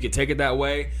problem. You could take it that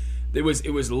way. It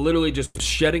was literally just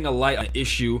shedding a light on an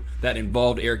issue that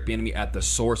involved Eric Bieniemy at the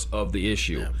source of the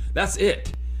issue. Yeah. That's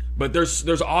it. But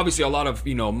there's obviously a lot of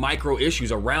micro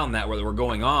issues around that where we're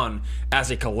going on as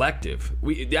a collective.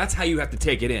 That's how you have to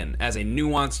take it in as a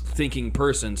nuanced thinking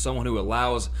person, someone who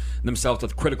allows themselves to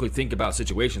critically think about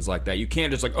situations like that. You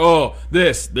can't just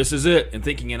this is it, and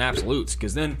thinking in absolutes,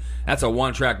 because then that's a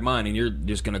one-track mind and you're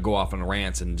just going to go off on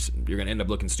rants and you're going to end up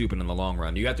looking stupid in the long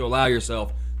run. You have to allow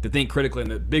yourself to think critically in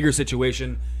the bigger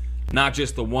situation, not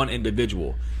just the one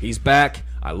individual. He's back.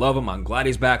 I love him. I'm glad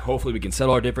he's back. Hopefully we can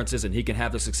settle our differences and he can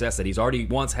have the success that he's already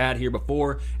once had here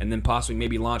before, and then possibly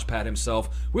maybe launch pad himself.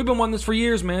 We've been wanting this for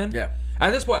years, man. Yeah.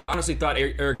 At this point, I honestly thought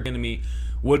Eric Bieniemy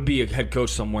would be a head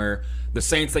coach somewhere. The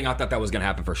Saints thing, I thought that was going to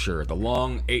happen for sure. The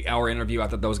long 8-hour interview, I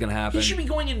thought that was going to happen. He should be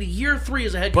going into year 3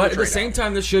 as a head coach. But at the same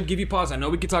time, this should give you pause. I know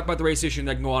we could talk about the race issue and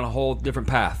that can go on a whole different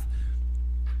path.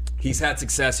 He's had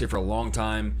success here for a long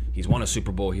time. He's won a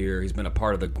Super Bowl here. He's been a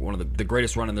part of one of the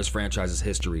greatest run in this franchise's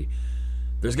history.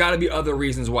 There's got to be other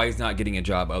reasons why he's not getting a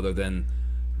job other than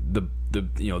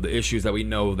the issues that we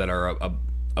know that are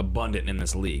abundant in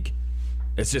this league.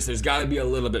 It's just there's got to be a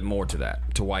little bit more to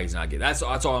that, to why he's not getting. That's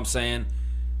all I'm saying.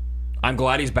 I'm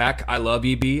glad he's back. I love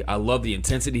EB. I love the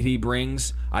intensity he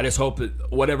brings. I just hope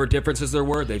that whatever differences there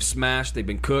were, they've smashed, they've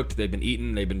been cooked, they've been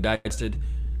eaten, they've been digested,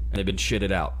 and they've been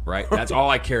shitted out, right? That's all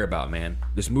I care about, man.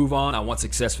 Just move on. I want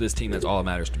success for this team. That's all that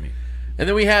matters to me. And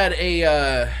then we had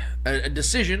a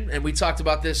decision, and we talked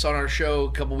about this on our show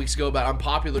a couple weeks ago about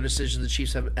unpopular decisions the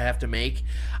Chiefs have to make.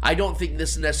 I don't think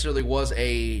this necessarily was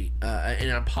an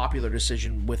unpopular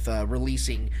decision with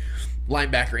releasing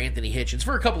linebacker Anthony Hitchens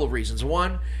for a couple of reasons.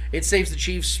 One, it saves the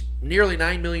Chiefs nearly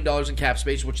 $9 million in cap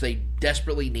space, which they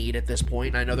desperately need at this point.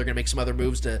 And I know they're going to make some other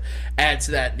moves to add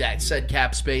to that said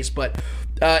cap space. But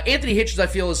Anthony Hitchens, I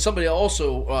feel, is somebody that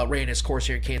also ran his course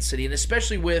here in Kansas City, and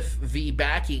especially with the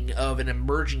backing of an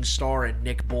emerging star in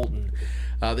Nick Bolton.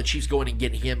 The Chiefs going and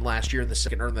getting him last year in the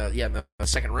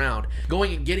second round.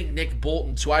 Going and getting Nick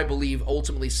Bolton to, I believe,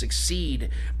 ultimately succeed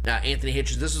Anthony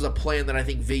Hitchens. This is a plan that I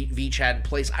think Veach had in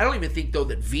place. I don't even think, though,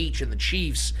 that Veach and the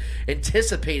Chiefs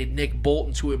anticipated Nick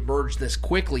Bolton to emerge this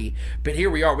quickly. But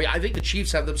here we are. I think the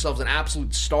Chiefs have themselves an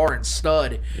absolute star and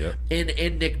stud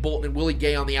in Nick Bolton and Willie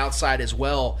Gay on the outside as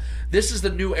well. This is the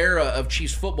new era of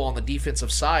Chiefs football on the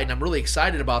defensive side, and I'm really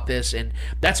excited about this. And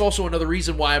that's also another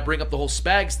reason why I bring up the whole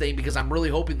Spags thing, because I'm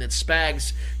really hoping that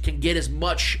Spags can get as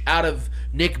much out of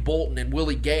Nick Bolton and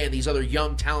Willie Gay and these other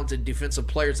young, talented defensive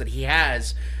players that he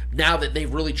has now that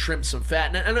they've really trimmed some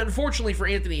fat. And unfortunately for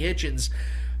Anthony Hitchens,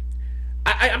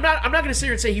 I'm not going to sit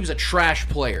here and say he was a trash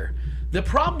player. The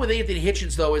problem with Anthony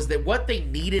Hitchens, though, is that what they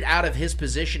needed out of his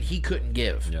position, he couldn't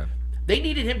give. Yeah. They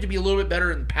needed him to be a little bit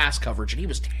better in pass coverage, and he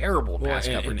was terrible in pass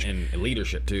coverage. And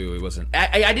leadership, too. It wasn't...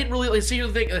 I didn't really see the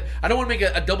thing. I don't want to make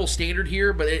a double standard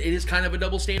here, but it is kind of a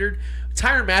double standard.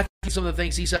 Tyrann Mathieu, some of the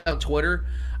things he said on Twitter,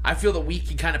 I feel that we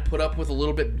can kind of put up with a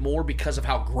little bit more because of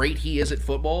how great he is at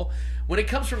football. When it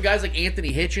comes from guys like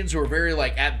Anthony Hitchens, who are very,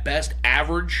 at best,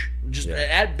 average,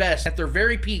 at best, at their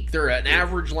very peak, they're an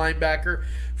average linebacker.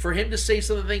 For him to say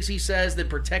some of the things he says, then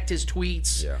protect his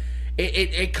tweets... Yeah.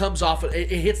 It comes off, it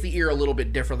hits the ear a little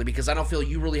bit differently, because I don't feel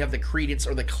you really have the credence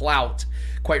or the clout,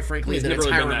 quite frankly, that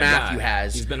Tyrann Mathieu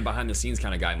has. He's been a behind-the-scenes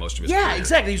kind of guy most of his career. Yeah,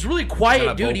 exactly. He's a really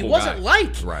quiet dude. He wasn't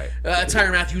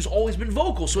Tyrann Mathieu, who's always been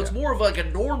vocal, so it's more of a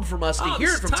norm from us to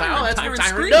hear it from Tyrann. That's what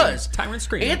Tyrann does. Tyrann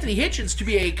screaming. Anthony Hitchens to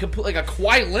be a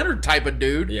Kawhi Leonard type of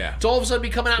dude, to all of a sudden be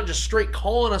coming out and just straight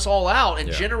calling us all out and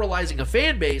generalizing a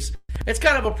fan base, it's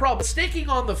kind of a problem. But sticking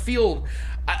on the field,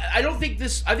 I think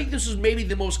this is maybe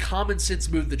the most common sense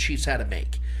move the Chiefs had to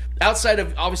make. Outside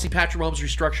of, obviously, Patrick Mahomes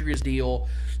restructuring his deal,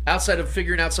 outside of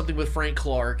figuring out something with Frank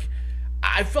Clark,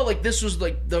 I felt like this was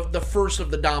like the first of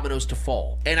the dominoes to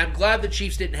fall. And I'm glad the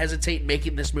Chiefs didn't hesitate in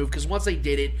making this move, because once they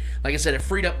did it, like I said, it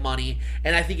freed up money,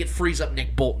 and I think it frees up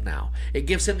Nick Bolton now. It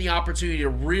gives him the opportunity to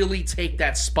really take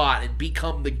that spot and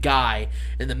become the guy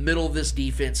in the middle of this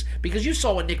defense, because you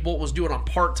saw what Nick Bolton was doing on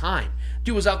part-time.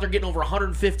 Dude was out there getting over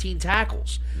 115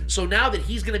 tackles. So now that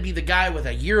he's going to be the guy with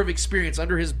a year of experience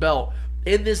under his belt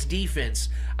in this defense,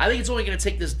 I think it's only going to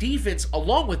take this defense,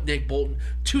 along with Nick Bolton,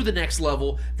 to the next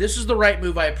level. This is the right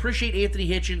move. I appreciate Anthony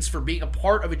Hitchens for being a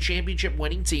part of a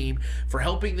championship-winning team, for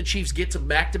helping the Chiefs get to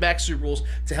back-to-back Super Bowls,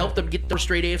 to help them get their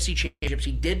straight AFC championships.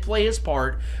 He did play his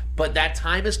part, but that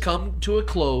time has come to a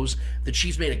close. The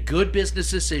Chiefs made a good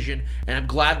business decision, and I'm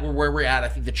glad we're where we're at. I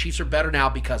think the Chiefs are better now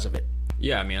because of it.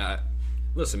 Yeah, I mean,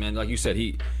 listen, man, like you said,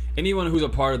 anyone who's a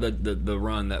part of the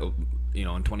run that, you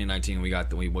know, in 2019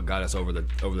 what got us over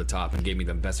the top and gave me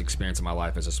the best experience of my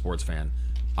life as a sports fan,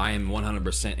 I am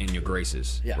 100% in your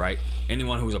graces, right?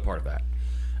 Anyone who's a part of that.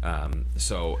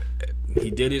 So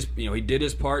he did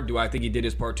his part. Do I think he did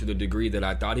his part to the degree that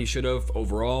I thought he should have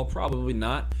overall? Probably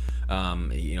not.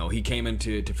 You know, he came in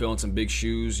to fill in some big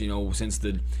shoes. You know, since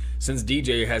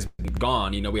DJ has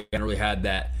gone, you know, we haven't really had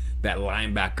that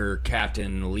linebacker,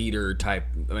 captain, leader type.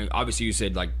 I mean, obviously you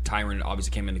said like Tyron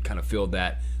obviously came in to kind of fill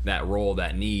that role,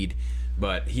 that need,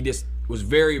 but he just was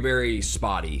very, very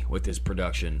spotty with his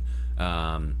production.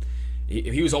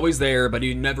 He was always there, but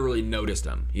you never really noticed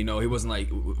him. You know, he wasn't like,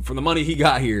 for the money he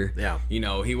got here, you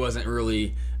know, he wasn't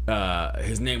really,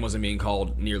 his name wasn't being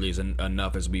called nearly as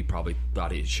enough as we probably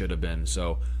thought he should have been.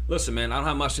 So listen, man, I don't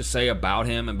have much to say about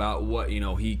him, about what, you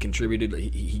know, he contributed.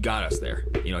 He got us there.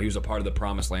 You know, he was a part of the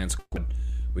Promised Land squad.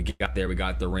 We got there. We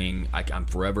got the ring. I'm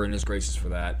forever in his graces for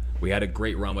that. We had a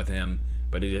great run with him,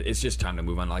 but it's just time to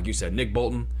move on. Like you said, Nick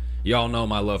Bolton, y'all know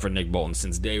my love for Nick Bolton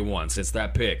since day one, since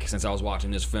that pick, since I was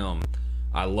watching this film.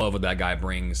 I love what that guy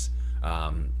brings.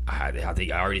 I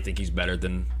already think he's better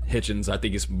than Hitchens. I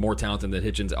think he's more talented than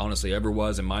Hitchens honestly ever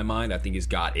was in my mind. I think he's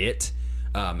got it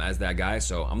as that guy.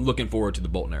 So I'm looking forward to the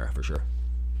Bolton era for sure.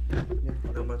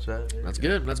 Not much that. That's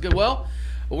good. That's good. Well,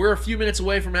 we're a few minutes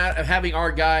away from having our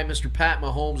guy, Mr. Pat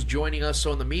Mahomes, joining us.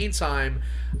 So in the meantime,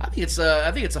 I think it's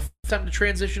a time to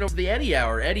transition over to the Eddie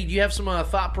Hour. Eddie, do you have some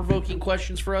thought-provoking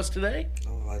questions for us today?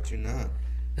 Oh, I do not.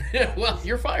 Well,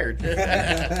 you're fired.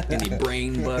 Any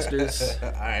brain busters?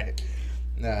 All right.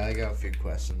 No, I got a few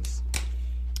questions.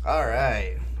 All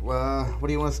right. Well, what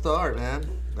do you want to start, man?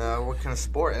 What kind of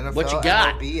sport? NFL, what you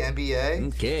got? MLB, NBA?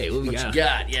 Okay, what you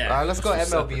got? Yeah. All right, let's go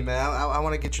MLB, man. I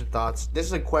want to get your thoughts. This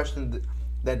is a question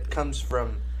that comes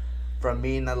from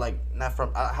me, not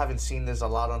from. I haven't seen this a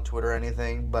lot on Twitter or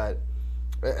anything, but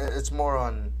it's more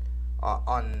on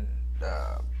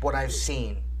what I've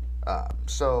seen.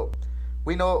 So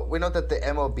we know that the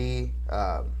MLB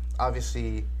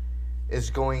obviously is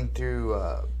going through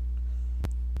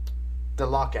the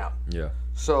lockout. Yeah.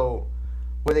 So,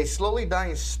 with a slowly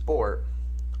dying sport,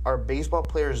 are baseball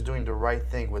players doing the right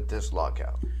thing with this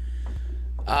lockout?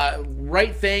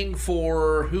 Right thing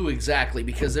for who exactly?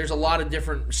 Because there's a lot of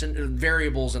different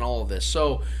variables in all of this.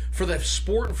 So for the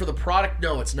sport and for the product,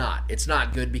 no, it's not. It's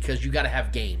not good because you got to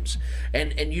have games,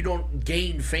 and you don't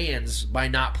gain fans by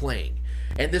not playing.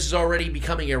 And this is already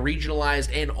becoming a regionalized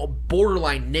and a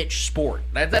borderline niche sport.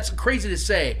 That's crazy to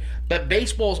say, but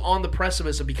baseball is on the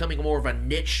precipice of becoming more of a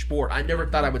niche sport. I never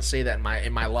thought I would say that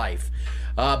in my life,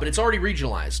 but it's already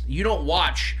regionalized. You don't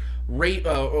watch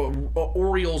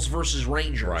Orioles versus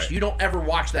Rangers. Right. You don't ever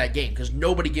watch that game because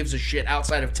nobody gives a shit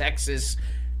outside of Texas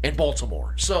and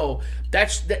Baltimore. So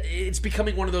it's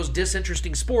becoming one of those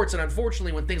disinteresting sports, and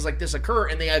unfortunately when things like this occur,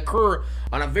 and they occur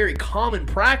on a very common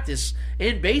practice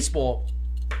in baseball,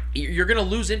 you're going to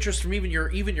lose interest from even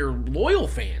your loyal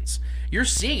fans. You're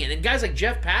seeing it, and guys like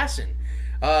Jeff Passan,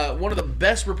 one of the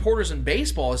best reporters in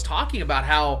baseball, is talking about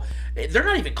how they're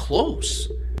not even close.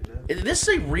 This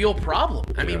is a real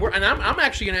problem. I mean, I'm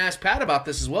actually going to ask Pat about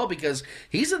this as well because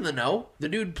he's in the know. The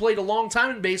dude played a long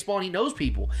time in baseball and he knows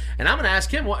people. And I'm going to ask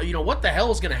him, what the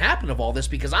hell is going to happen of all this,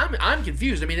 because I'm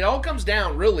confused. I mean, it all comes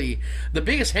down really. The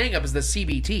biggest hang-up is the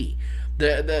CBT.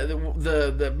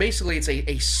 The basically it's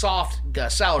a soft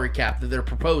salary cap that they're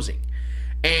proposing.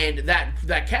 And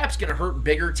that cap's going to hurt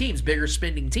bigger teams, bigger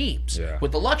spending teams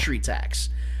with the luxury tax.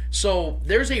 So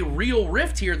there's a real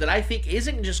rift here that I think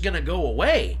isn't just going to go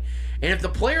away. And if the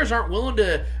players aren't willing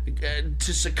to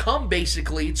succumb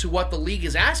basically to what the league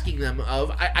is asking them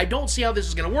of, I don't see how this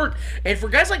is going to work. And for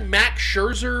guys like Max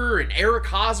Scherzer and Eric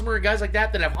Hosmer and guys like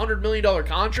that have $100 million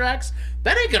contracts,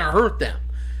 that ain't going to hurt them.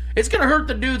 It's going to hurt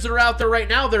the dudes that are out there right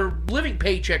now. They're living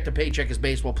paycheck to paycheck as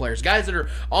baseball players. Guys that are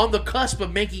on the cusp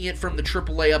of making it from the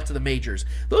AAA up to the majors.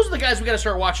 Those are the guys we got to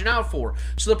start watching out for.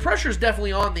 So the pressure is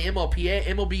definitely on the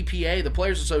MLBPA, the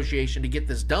Players Association, to get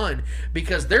this done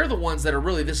because they're the ones that are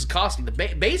really, this is costing. The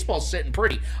baseball's sitting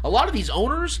pretty. A lot of these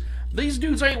owners, these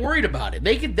dudes ain't worried about it.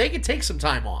 They can take some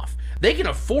time off. They can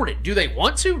afford it. Do they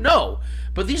want to? No.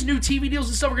 But these new TV deals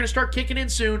and stuff are going to start kicking in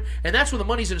soon, and that's when the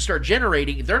money's going to start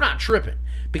generating. They're not tripping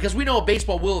because we know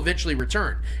baseball will eventually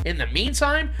return. In the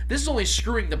meantime, this is only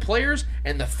screwing the players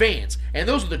and the fans, and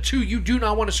those are the two you do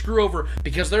not want to screw over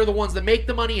because they're the ones that make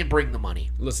the money and bring the money.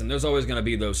 Listen, there's always going to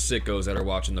be those sickos that are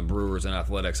watching the Brewers and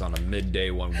Athletics on a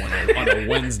midday one on a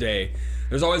Wednesday.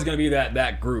 There's always going to be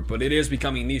that group, but it is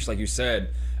becoming niche, like you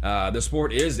said. The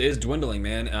sport is dwindling,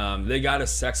 man. They got to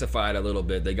sexify it a little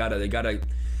bit. They got to.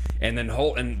 And then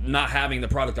not having the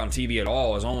product on TV at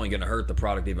all is only going to hurt the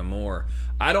product even more.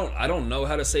 I don't know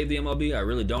how to save the MLB. I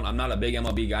really don't. I'm not a big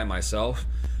MLB guy myself,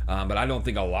 but I don't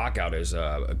think a lockout is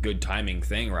a good timing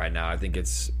thing right now. I think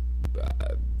it's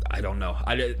I don't know.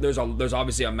 There's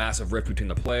obviously a massive rift between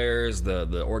the players,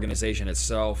 the organization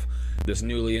itself, this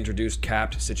newly introduced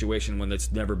capped situation when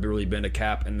it's never really been a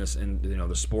cap in the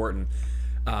sport, and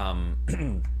I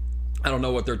don't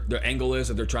know what their angle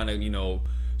is if they're trying to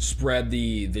spread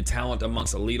the talent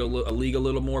amongst a league a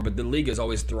little more, but the league has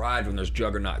always thrived when there's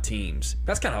juggernaut teams.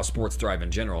 That's kind of how sports thrive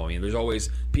in general. I mean, there's always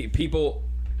people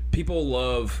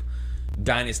love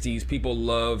dynasties. People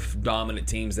love dominant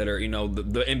teams that are,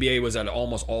 the NBA was at an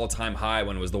almost all-time high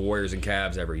when it was the Warriors and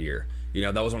Cavs every year.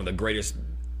 That was one of the greatest,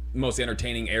 most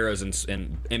entertaining eras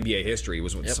in NBA history. It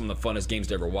was some of the funnest games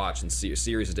to ever watch and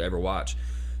series to ever watch.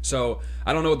 So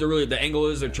I don't know what the angle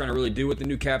is they're trying to really do with the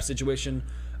new cap situation.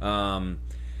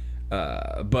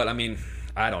 But I mean,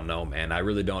 I don't know, man. I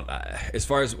really don't. As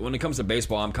far as when it comes to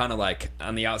baseball, I'm kind of like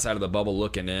on the outside of the bubble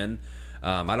looking in.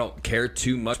 I don't care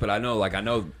too much, but I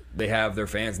know they have their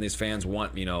fans, and these fans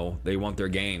want, they want their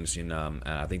games. And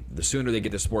I think the sooner they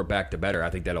get the sport back, the better. I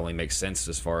think that only makes sense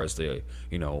as far as the,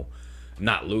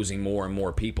 not losing more and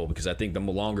more people, because I think the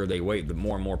longer they wait, the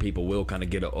more and more people will kind of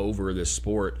get over this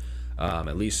sport.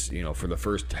 At least, for the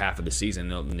first half of the season,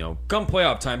 come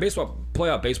playoff time,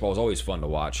 playoff baseball is always fun to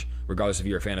watch, regardless if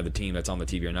you're a fan of the team that's on the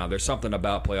TV or not. There's something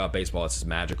about playoff baseball that's just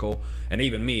magical, and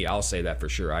even me, I'll say that for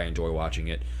sure. I enjoy watching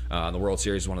it. The World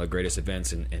Series is one of the greatest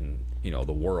events in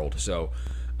the world. So,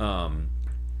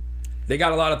 they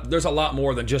got there's a lot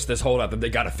more than just this holdout that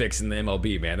they got to fix in the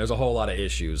MLB, man. There's a whole lot of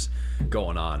issues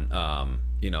going on,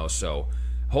 so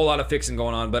a whole lot of fixing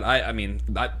going on. But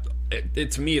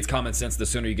to me, it's common sense. The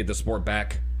sooner you get the sport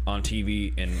back on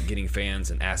TV and getting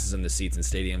fans and asses in the seats and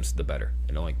stadiums, the better.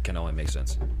 It can only make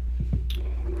sense.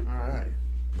 All right,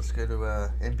 let's go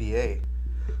to NBA.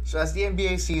 So as the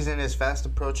NBA season is fast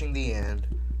approaching the end,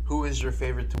 who is your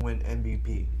favorite to win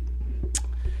MVP?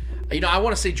 I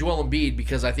want to say Joel Embiid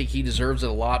because I think he deserves it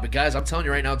a lot. But guys, I'm telling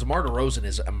you right now, DeMar DeRozan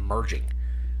is emerging.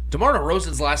 DeMar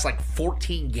DeRozan's last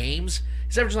 14 games,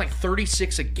 he's averaging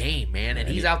 36 a game, man. And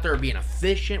he's out there being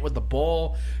efficient with the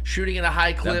ball, shooting at a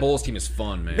high clip. That Bulls team is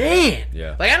fun, man.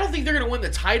 Yeah. I don't think they're going to win the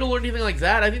title or anything like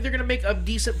that. I think they're going to make a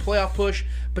decent playoff push.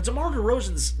 But DeMar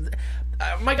DeRozan's...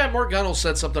 my guy Mark Gunnell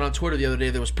said something on Twitter the other day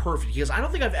that was perfect. He goes, I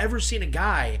don't think I've ever seen a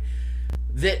guy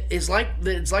it's like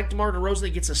DeMar DeRozan that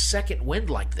gets a second wind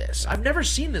like this. I've never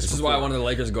seen this before. Is why I wanted the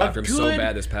Lakers to go after him so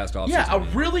bad this past offseason. Yeah, a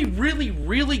really, really,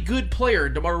 really good player,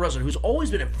 DeMar DeRozan, who's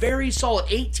always been a very solid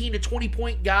 18 to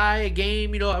 20-point guy a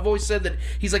game. I've always said that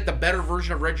he's like the better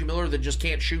version of Reggie Miller that just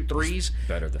can't shoot threes.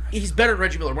 He's better than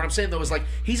Reggie Miller. What I'm saying, though, is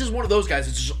he's just one of those guys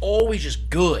that's just always just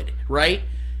good, right?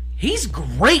 He's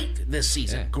great this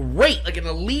season. Yeah. Great. Like an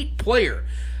elite player.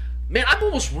 Man, I'm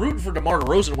almost rooting for DeMar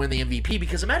DeRozan to win the MVP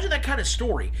because imagine that kind of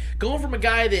story. Going from a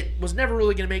guy that was never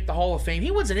really going to make the Hall of Fame,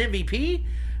 he wins an MVP.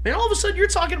 Man, all of a sudden you're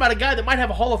talking about a guy that might have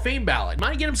a Hall of Fame ballot.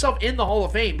 Might get himself in the Hall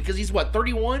of Fame because he's,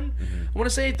 31? I want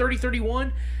to say 30,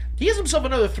 31. He has himself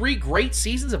another 3 great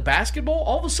seasons of basketball.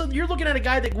 All of a sudden you're looking at a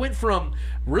guy that went from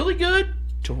really good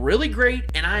to really great,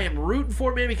 and I am rooting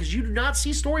for him, man, because you do not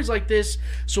see stories like this.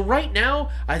 So right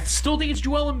now, I still think it's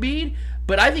Joel Embiid,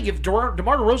 but I think if DeMar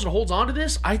DeRozan holds on to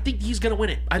this, I think he's going to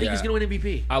win it. I think he's going to win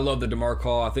MVP. I love the DeMar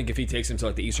call. I think if he takes him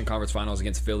to the Eastern Conference Finals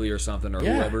against Philly or something or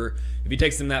whoever, if he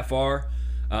takes them that far,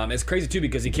 it's crazy too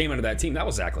because he came into that team. That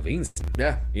was Zach LaVine's team.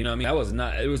 Yeah. That was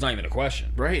not. It was not even a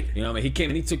question. Right. He came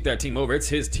and he took that team over. It's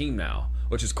his team now,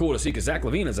 which is cool to see because Zach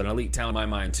LaVine is an elite talent in my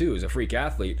mind too. He's a freak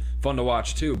athlete, fun to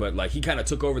watch too. But he kind of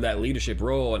took over that leadership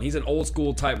role, and he's an old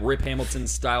school type Rip Hamilton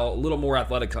style, a little more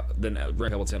athletic than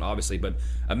Rip Hamilton, obviously, but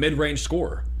a mid range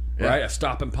scorer, right? A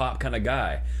stop and pop kind of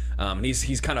guy. And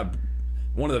he's kind of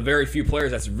one of the very few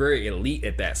players that's very elite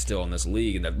at that still in this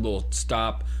league. And that little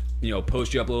stop,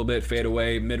 post you up a little bit, fade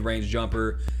away, mid-range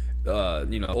jumper,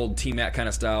 old T-Mac kind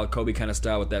of style, Kobe kind of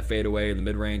style with that fade away in the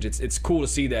mid-range. It's cool to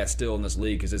see that still in this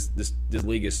league because this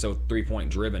league is so three-point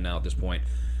driven now at this point.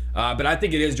 But I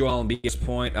think it is Joel Embiid's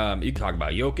point. You can talk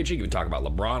about Jokic. You can talk about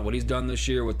LeBron, what he's done this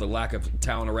year with the lack of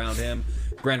talent around him.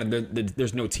 Granted,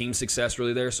 there's no team success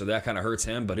really there, so that kind of hurts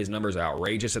him. But his numbers are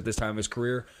outrageous at this time of his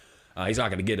career. He's not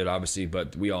going to get it, obviously,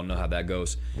 but we all know how that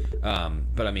goes.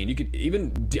 But, I mean, you could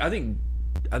even –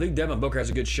 I think Devin Booker has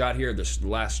a good shot here this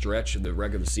last stretch of the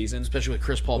regular season. Especially with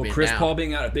Chris Paul being Chris down. Paul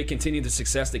being out, if they continue the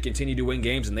success, they continue to win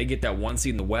games, and they get that 1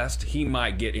 seed in the West, he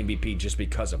might get MVP just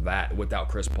because of that without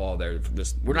Chris Paul there.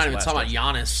 We're not even talking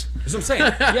about Giannis. That's what I'm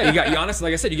saying. Yeah, you got Giannis.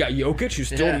 Like I said, you got Jokic, whose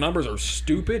still numbers are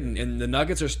stupid, and the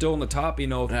Nuggets are still in the top,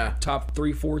 top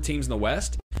 3-4 teams in the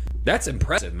West. That's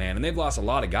impressive, man, and they've lost a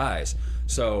lot of guys.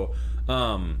 So,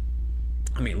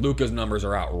 Luka's numbers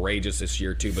are outrageous this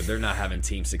year, too, but they're not having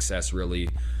team success, really.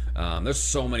 There's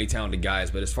so many talented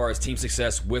guys, but as far as team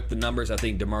success with the numbers, I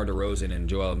think DeMar DeRozan and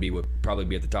Joel Embiid would probably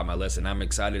be at the top of my list, and I'm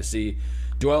excited to see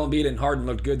Joel Embiid and Harden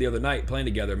looked good the other night playing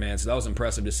together, man, so that was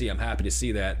impressive to see. I'm happy to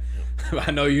see that.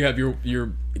 I know you have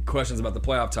your questions about the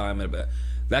playoff time, but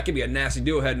that could be a nasty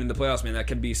deal heading into the playoffs, man. That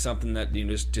could be something that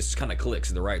just kind of clicks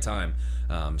at the right time.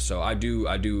 So I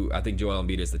think Joel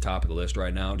Embiid is the top of the list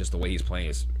right now. Just the way he's playing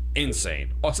is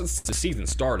insane. Since the season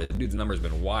started, dude's number's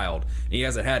been wild. And he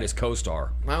hasn't had his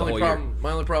co-star. My only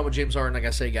problem with James Harden, like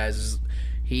I say, guys, is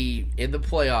he in the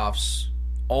playoffs,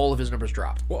 all of his numbers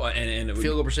drop. Well, and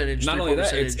field goal percentage, not only that,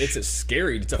 percentage, it's a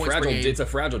scary, it's a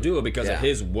fragile duo because of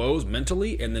his woes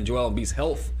mentally, and then Joel Embiid's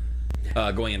health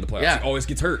going into the playoffs. He always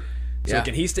gets hurt. So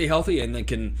can he stay healthy, and then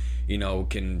can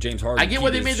James Harden? I get why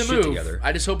they made the move. Together?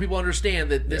 I just hope people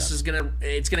understand that this is gonna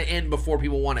end before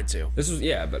people want it to.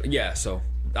 So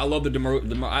I love the DeMar.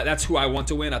 That's who I want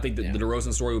to win. I think the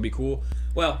DeRozan story would be cool.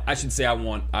 Well, I should say I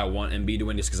want Embiid to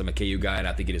win just because I'm a KU guy and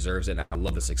I think he deserves it. And I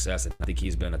love the success. And I think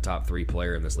he's been a top 3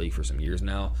 player in this league for some years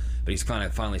now. But he's kind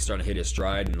of finally starting to hit his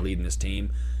stride and leading this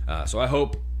team. So I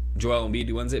hope Joel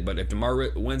Embiid wins it. But if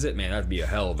DeMar wins it, man, that'd be a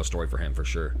hell of a story for him for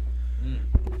sure. You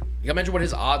gotta mention what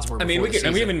his odds were. We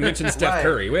haven't mentioned Steph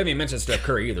Curry. We haven't even mentioned Steph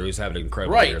Curry either, who's having an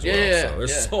incredible year as well. So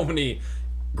there's so many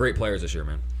great players this year,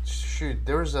 man. Shoot,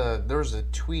 there was a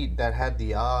tweet that had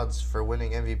the odds for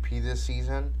winning MVP this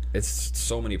season. It's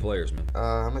so many players, man.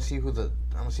 I'm gonna see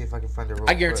if I can find it.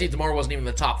 I guarantee DeMar wasn't even in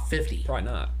the top 50. Probably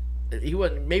not. He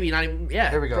wasn't. Maybe not even. Yeah.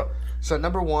 There we go. So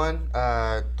number one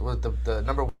was the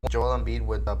number one Joel Embiid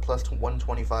with plus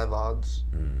 125 odds.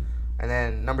 And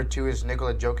then number 2 is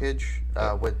Nikola Jokic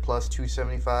with plus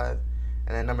 275.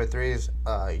 And then number 3 is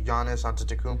Giannis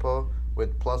Antetokounmpo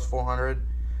with plus 400.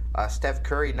 Steph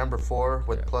Curry, number 4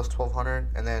 with plus 1,200.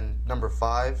 And then number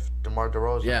 5, DeMar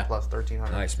DeRozan plus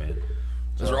 1,300. Nice, man.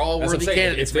 Those are all worthy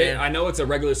candidates, man. I know it's a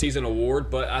regular season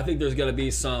award, but I think there's going to be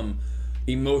some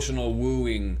emotional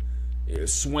wooing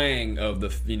swang of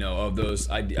of those.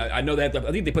 I know that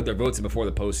I think they put their votes in before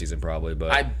the postseason probably,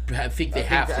 but I think they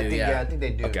have to. I think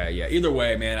they do. Okay, yeah. Either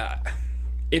way, man.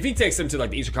 If he takes them to like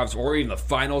the Eastern Conference or even the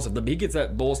finals, if he gets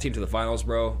that Bulls team to the finals,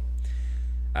 bro.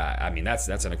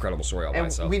 That's an incredible story all by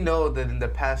itself. We know that in the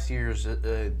past years,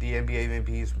 the NBA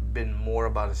MVP has been more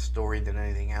about a story than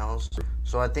anything else.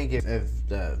 So I think if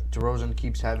DeRozan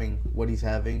keeps having what he's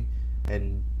having,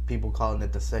 and people calling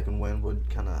it the second win would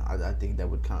I think that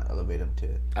would kind of elevate him to.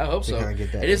 I hope so.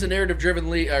 It is a narrative-driven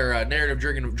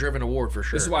narrative-driven award for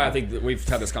sure. This is why I think that we've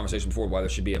had this conversation before. Why there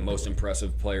should be a most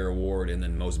impressive player award and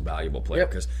then most valuable player,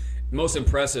 because most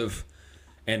impressive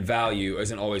and value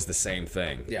isn't always the same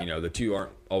thing. The two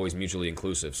aren't always mutually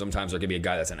inclusive. Sometimes there could be a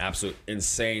guy that's an absolute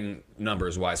insane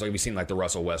numbers wise. Like we've seen like the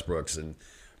Russell Westbrooks. And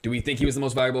do we think he was the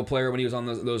most valuable player when he was on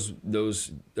those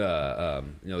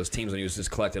teams when he was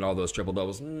just collecting all those triple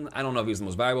doubles? I don't know if he was the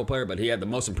most valuable player, but he had the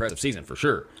most impressive season for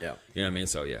sure. Yeah, you know what I mean.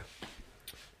 So yeah.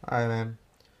 All right, man.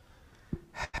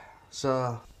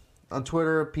 So on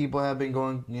Twitter, people have been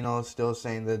going, still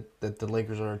saying that the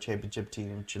Lakers are a championship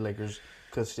team. Lakers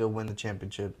could still win the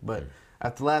championship. But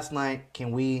after last night,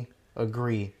 can we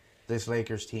agree this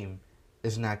Lakers team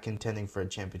is not contending for a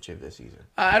championship this season?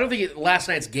 I don't think last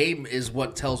night's game is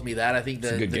what tells me that. I think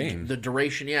it's a good game. The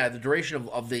duration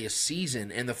of the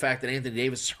season and the fact that Anthony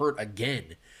Davis is hurt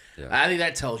again, I think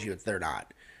that tells you they're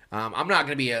not. I'm not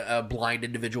going to be a blind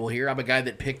individual here. I'm a guy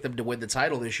that picked them to win the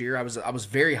title this year. I was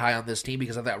very high on this team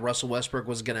because I thought Russell Westbrook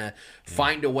was going to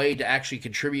find a way to actually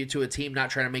contribute to a team, not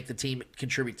trying to make the team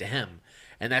contribute to him.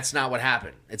 And that's not what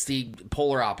happened. It's the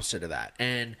polar opposite of that.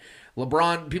 And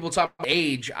LeBron, people talk about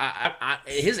age.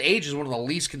 His age is one of the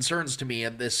least concerns to me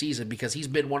of this season because he's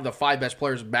been one of the 5 best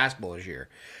players in basketball this year.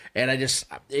 And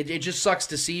it just sucks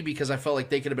to see because I felt like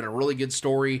they could have been a really good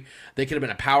story. They could have been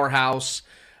a powerhouse.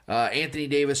 Anthony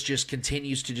Davis just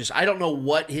continues to I don't know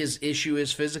what his issue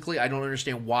is physically. I don't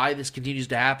understand why this continues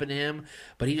to happen to him,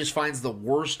 but he just finds the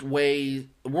worst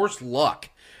luck.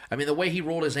 I mean, the way he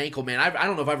rolled his ankle, man, I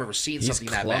don't know if I've ever seen something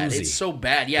that bad. It's so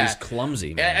bad. Yeah. He's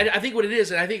clumsy, man. I think what it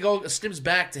is, and I think it all stems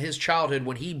back to his childhood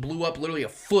when he blew up literally a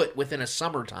foot within a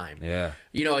summertime. Yeah.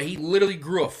 He literally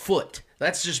grew a foot.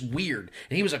 That's just weird.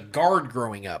 And he was a guard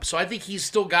growing up. So I think he's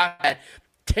still got that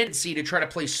tendency to try to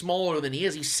play smaller than he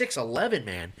is. He's 6'11",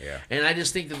 man. Yeah. And I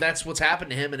just think that's what's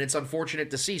happened to him, and it's unfortunate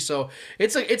to see. So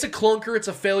it's a clunker. It's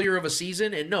a failure of a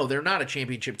season. And no, they're not a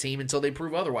championship team until they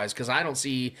prove otherwise, because I don't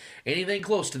see anything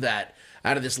close to that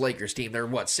out of this Lakers team.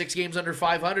 They're, 6 games under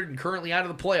 500 and currently out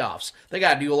of the playoffs. They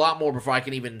got to do a lot more before I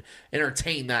can even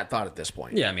entertain that thought at this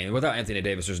point. Yeah, I mean, without Anthony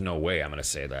Davis, there's no way I'm going to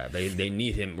say that. They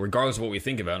need him, regardless of what we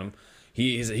think about him.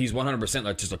 He's 100%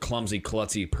 like just a clumsy,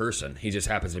 klutzy person. He just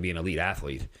happens to be an elite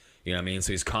athlete. You know what I mean?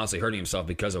 So he's constantly hurting himself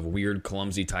because of weird,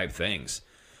 clumsy type things.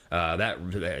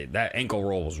 That ankle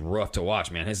roll was rough to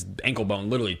watch, man. His ankle bone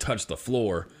literally touched the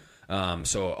floor.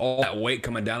 So all that weight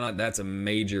coming down on that's a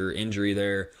major injury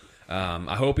there.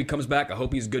 I hope he comes back. I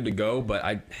hope he's good to go.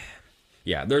 But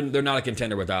they're not a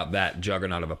contender without that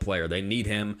juggernaut of a player. They need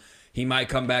him. He might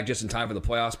come back just in time for the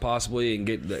playoffs, possibly, and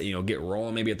get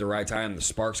rolling maybe at the right time. The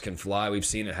sparks can fly. We've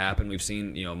seen it happen. We've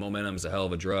seen momentum is a hell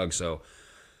of a drug. So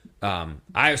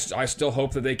I still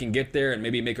hope that they can get there and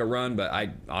maybe make a run. But I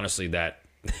honestly that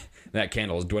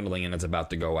candle is dwindling and it's about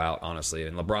to go out. Honestly,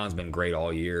 and LeBron's been great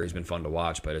all year. He's been fun to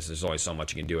watch, but there's only so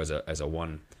much you can do as a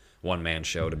one man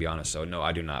show, to be honest. So no,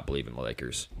 I do not believe in the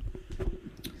Lakers.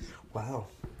 Wow,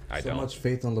 I so don't. much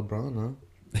faith on LeBron, huh?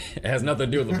 It has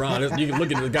nothing to do with LeBron. You can look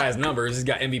at the guy's numbers. He's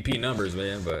got MVP numbers,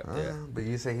 man. But yeah. But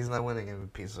you say he's not winning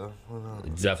MVP, so who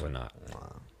knows? Definitely not.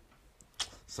 Wow.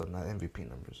 So not MVP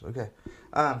numbers. Okay.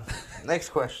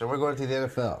 Next question. We're going to the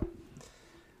NFL.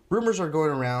 Rumors are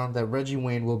going around that Reggie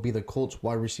Wayne will be the Colts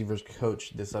wide receivers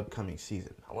coach this upcoming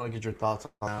season. I want to get your thoughts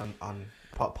on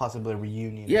possibly a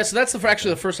reunion. Yeah, so that's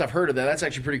actually the first I've heard of that. That's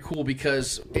actually pretty cool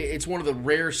because it's one of the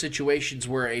rare situations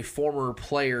where a former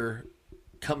player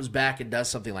comes back and does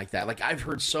something like that. Like, I've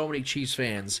heard so many Chiefs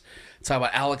fans talk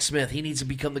about Alex Smith. He needs to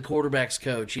become the quarterback's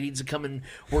coach. He needs to come and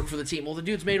work for the team. Well, the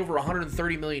dude's made over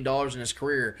 $130 million in his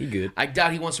career. He good. I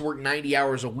doubt he wants to work 90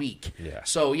 hours a week. Yeah.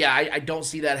 So, yeah, I don't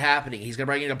see that happening. He's going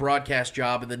to bring in a broadcast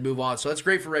job and then move on. So that's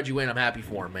great for Reggie Wayne. I'm happy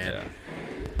for him, man. Yeah.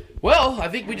 Well, I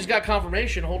think we just got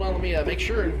confirmation. Hold on, let me make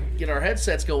sure and get our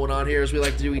headsets going on here as we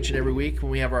like to do each and every week when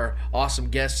we have our awesome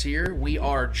guests here. We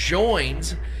are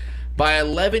joined by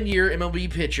 11-year MLB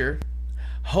pitcher,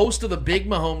 host of the Big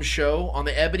Mahomes Show on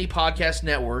the Ebony Podcast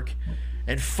Network,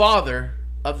 and father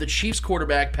of the Chiefs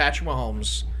quarterback, Patrick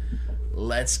Mahomes.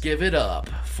 Let's give it up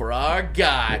for our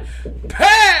guy,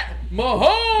 Pat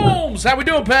Mahomes. How we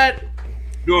doing, Pat?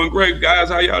 Doing great, guys.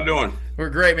 How y'all doing? We're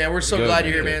great, man. We're so good, glad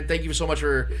you're here, man. Thank you so much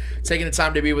for taking the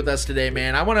time to be with us today,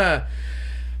 man. I want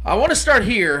to start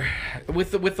here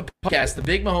with the podcast, the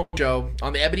Big Mahomes Show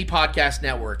on the Ebony Podcast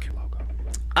Network.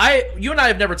 You and I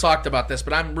have never talked about this,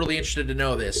 but I'm really interested to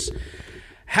know this.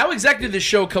 How exactly did this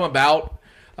show come about?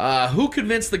 Who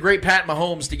convinced the great Pat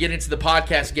Mahomes to get into the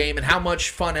podcast game, and how much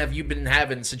fun have you been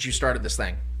having since you started this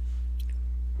thing?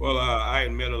 Well, I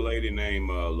had met a lady named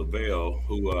Lavelle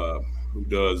who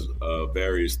does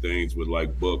various things with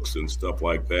like books and stuff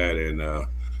like that, and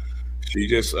she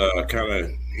just kind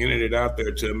of hinted it out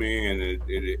there to me, and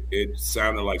it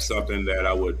sounded like something that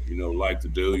I would like to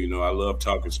do. I love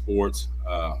talking sports.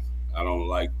 I don't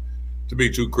like to be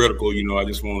too critical. I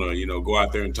just want to go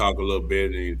out there and talk a little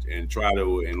bit and try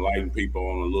to enlighten people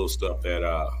on a little stuff that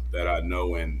I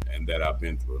know and that I've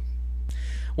been through.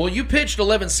 Well, you pitched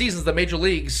 11 seasons in the major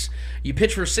leagues. You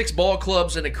pitched for 6 ball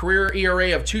clubs and a career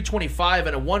ERA of 2.25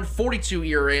 and a 1.42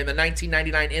 ERA in the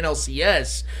 1999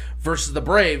 NLCS versus the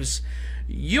Braves.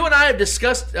 You and I have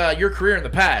discussed your career in the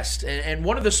past, and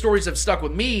one of the stories that stuck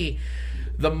with me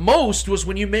the most was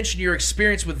when you mentioned your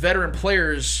experience with veteran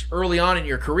players early on in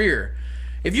your career.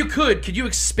 If you could you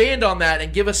expand on that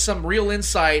and give us some real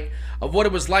insight of what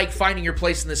it was like finding your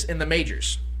place in the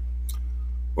majors?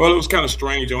 Well, it was kind of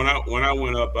strange. When I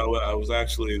went up, I was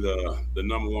actually the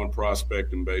number 1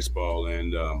 prospect in baseball,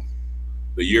 and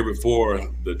the year before,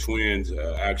 the Twins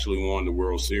actually won the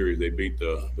World Series. They beat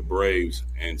the Braves,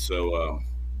 and so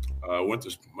I went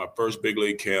to my first big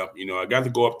league camp. I got to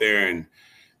go up there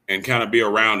and kind of be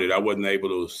around it. I wasn't able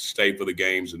to stay for the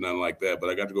games and nothing like that, but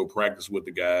I got to go practice with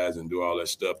the guys and do all that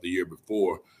stuff the year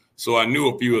before. So I knew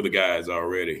a few of the guys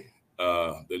already.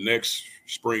 The next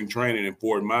spring training in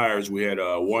Fort Myers, we had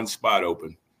one spot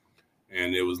open,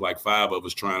 and it was like 5 of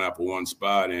us trying out for one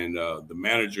spot. And the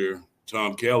manager,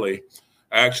 Tom Kelly,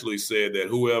 actually said that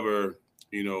whoever,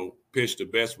 pitched the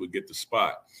best would get the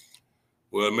spot.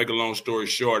 Well, make a long story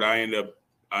short, I end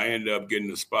up getting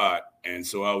the spot, and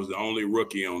so I was the only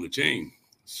rookie on the team.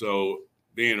 So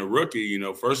being a rookie,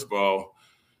 first of all,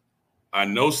 I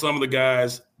know some of the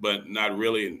guys, but not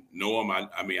really know them.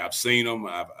 I mean, I've seen them,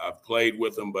 I've played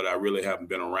with them, but I really haven't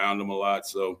been around them a lot.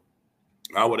 So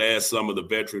I would ask some of the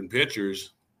veteran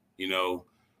pitchers,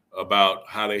 about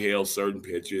how they held certain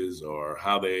pitches or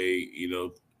how they,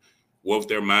 what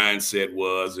their mindset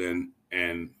was, and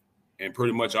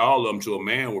pretty much all of them to a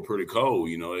man were pretty cold.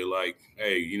 They like,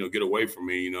 hey, get away from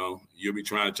me. You'll be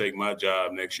trying to take my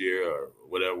job next year or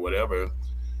whatever.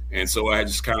 And so I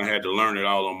just kind of had to learn it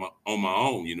all on my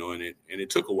own, and it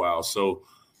took a while. So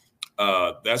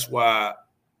that's why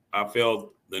I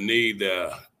felt the need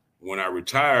when I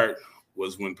retired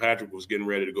was when Patrick was getting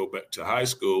ready to go back to high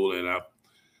school, and I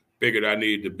figured I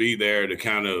needed to be there to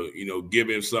kind of, give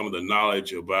him some of the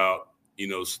knowledge about,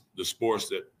 the sports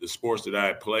that I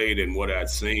had played and what I'd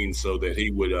seen, so that he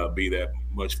would be that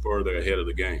much further ahead of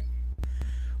the game.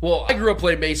 Well, I grew up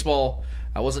playing baseball.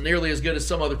 I wasn't nearly as good as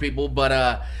some other people,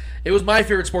 but it was my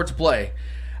favorite sport to play.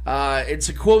 And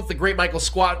to quote the great Michael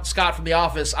Scott from The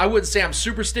Office, I wouldn't say I'm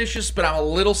superstitious, but I'm a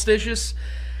little stitious.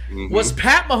 Mm-hmm. Was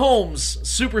Pat Mahomes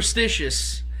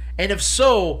superstitious? And if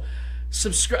so,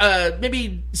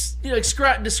 maybe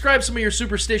describe some of your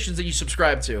superstitions that you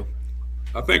subscribe to.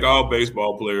 I think all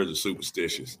baseball players are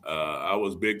superstitious. I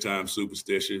was big time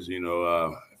superstitious.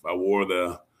 If I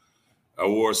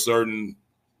wore certain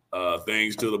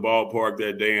things to the ballpark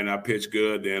that day and I pitched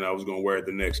good, then I was going to wear it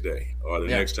the next day or the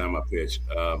next time I pitched.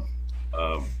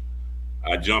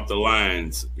 I jumped the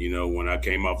lines, when I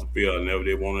came off the field. I never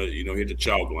did want to, hit the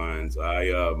chalk lines. I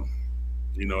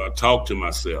talked to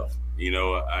myself.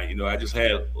 I just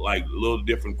had like little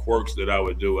different quirks that I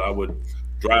would do. I would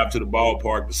drive to the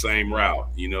ballpark the same route,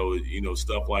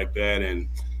 stuff like that. And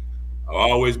I've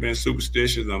always been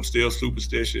superstitious. I'm still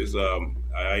superstitious.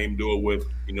 I even do it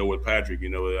with Patrick,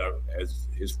 as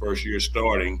his first year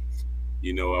starting,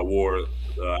 I wore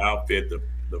the outfit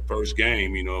the first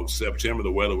game, September.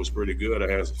 The weather was pretty good.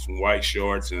 I had some white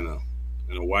shorts and a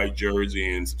white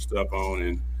jersey and some stuff on.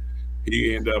 And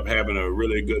he ended up having a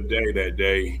really good day that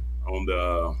day on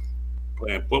the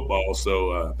playing football.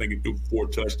 So I think he threw 4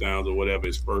 touchdowns or whatever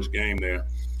his first game there.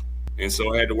 And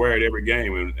so I had to wear it every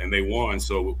game, and they won.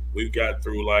 So we got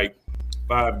through like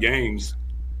 5 games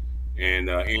and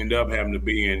ended up having to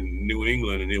be in New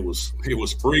England, and it was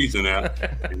freezing out.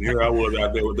 And here I was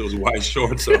out there with those white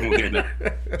shorts on and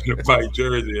the white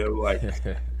jersey. I was like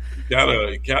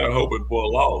kind of hoping for a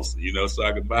loss, so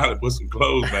I could finally put some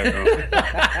clothes back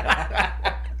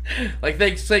on. Like,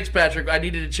 thanks, Patrick. I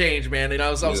needed to change, man. And I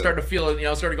was starting to feel it. I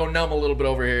was starting to go numb a little bit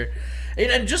over here.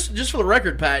 And just for the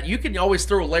record, Pat, you can always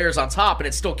throw layers on top, and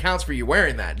it still counts for you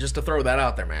wearing that. Just to throw that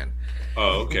out there, man.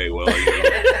 Oh, okay. Well,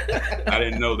 I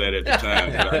didn't know that at the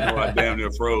time, but I know I damn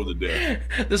near froze to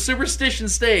death. The superstition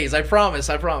stays. I promise.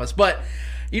 But,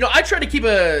 I try to keep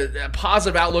a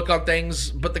positive outlook on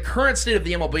things, but the current state of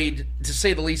the MLB, to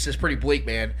say the least, is pretty bleak,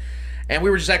 man. And we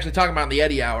were just actually talking about in the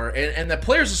Eddie Hour. And the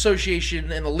Players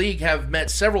Association and the league have met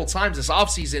several times this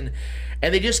offseason,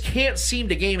 and they just can't seem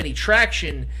to gain any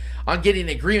traction on getting an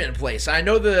agreement in place. I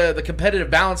know the Competitive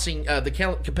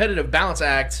Balance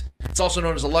Act, it's also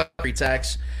known as a luxury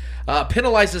tax,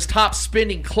 penalizes top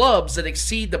spending clubs that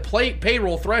exceed the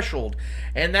payroll threshold.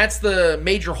 And that's the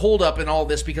major holdup in all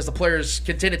this, because the players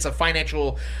contend it's a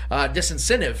financial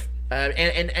disincentive.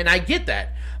 And I get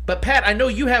that. But Pat, I know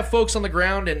you have folks on the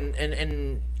ground and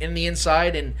in the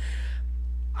inside, and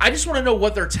I just want to know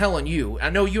what they're telling you.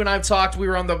 I know you and I have talked. We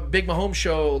were on the Big Mahomes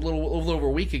show a little over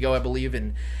a week ago, I believe,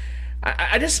 and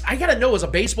I got to know as a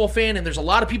baseball fan, and there's a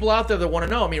lot of people out there that want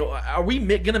to know. I mean, are we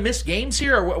going to miss games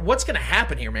here, or what's going to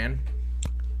happen here, man?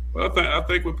 Well, I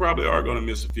think we probably are going to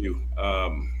miss a few.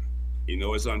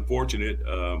 It's unfortunate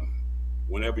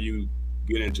whenever you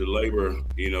get into labor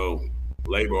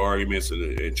arguments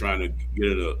and trying to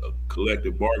get a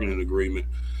collective bargaining agreement.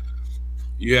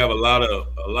 You have a lot of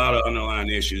underlying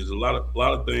issues, a lot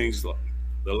of things.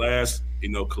 The last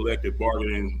collective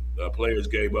bargaining, players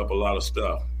gave up a lot of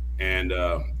stuff, and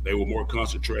they were more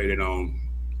concentrated on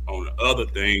other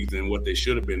things than what they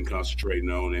should have been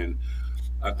concentrating on. And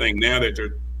I think now that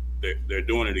they're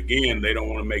doing it again, they don't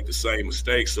want to make the same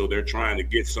mistakes, so they're trying to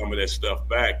get some of that stuff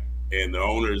back, and the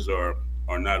owners are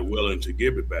not willing to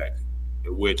give it back,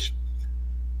 which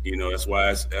That's why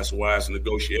it's a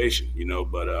negotiation.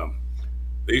 But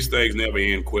these things never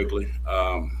end quickly.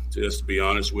 Just to be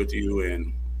honest with you,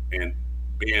 and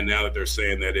being now that they're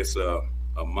saying that it's a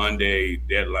Monday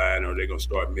deadline or they're going to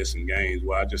start missing games,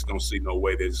 well, I just don't see no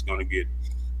way that it's going to get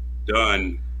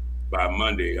done by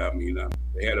Monday. I mean,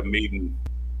 they had a meeting.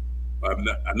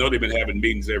 I know they've been having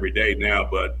meetings every day now,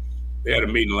 but they had a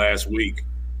meeting last week,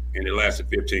 and it lasted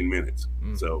 15 minutes.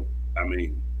 So, I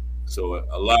mean,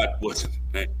 a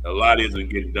lot isn't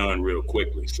getting done real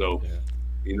quickly. So,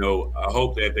 I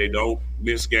hope that they don't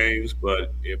miss games.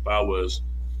 But if I was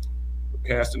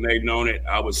procrastinating on it,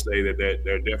 I would say that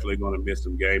they're definitely going to miss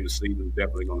some games. The season's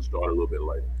definitely going to start a little bit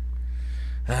later.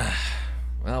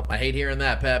 Well, I hate hearing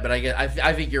that, Pat, but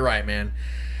I think you're right, man.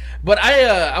 But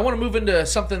I want to move into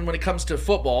something when it comes to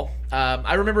football.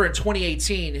 I remember in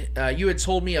 2018, you had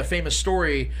told me a famous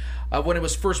story of when it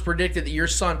was first predicted that your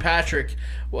son Patrick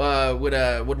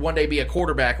would one day be a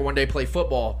quarterback or one day play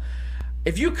football.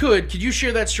 If you could you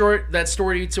share that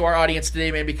story to our audience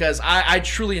today, man? Because I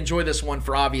truly enjoy this one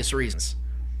for obvious reasons.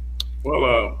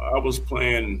 Well, I was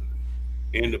playing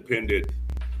independent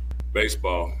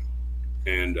baseball,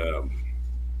 and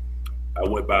I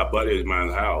went by a buddy of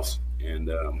mine's house,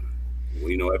 and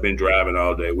I've been driving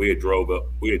all day. We had drove up.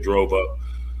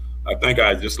 I think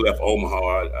I just left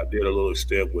Omaha. I did a little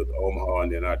stint with Omaha,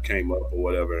 and then I came up or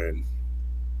whatever. And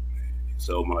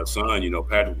so my son,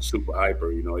 Patrick was super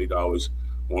hyper. He'd always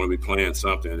want to be playing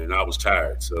something, and I was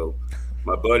tired. So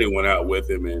my buddy went out with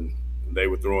him, and they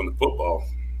were throwing the football.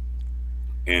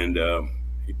 And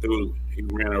he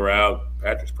ran a route.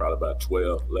 Patrick's probably about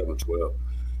 11, 12.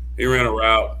 He ran a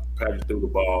route. Patrick threw the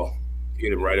ball,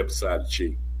 hit him right up beside the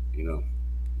cheek.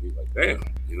 He's like, damn,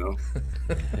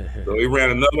 So he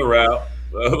ran another route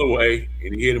the other way,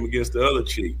 and he hit him against the other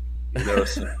cheek. So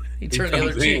he turned the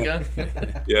other cheek, huh?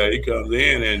 Yeah, he comes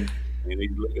in and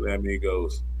he's looking at me. He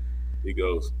goes,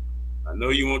 I know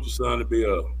you want your son to be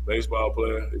a baseball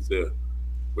player. He said,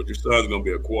 but your son's gonna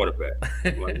be a quarterback.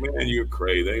 I'm like, man, you're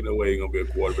crazy. There ain't no way he's gonna be a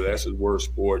quarterback. That's his worst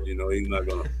sport. He's not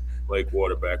gonna play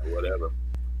quarterback or whatever.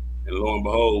 And lo and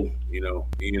behold, he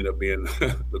ended up being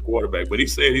the quarterback. But he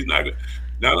said he's not.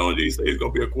 Not only did he say he's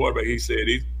going to be a quarterback, he said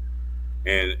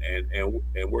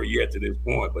and we're yet to this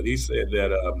point. But he said that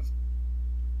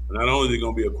not only is he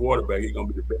going to be a quarterback, he's going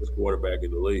to be the best quarterback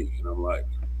in the league. And I'm like,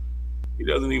 he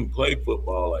doesn't even play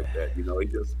football like that. He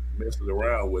just messes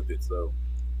around with it. So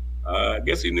I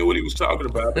guess he knew what he was talking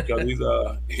about because he's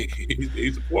a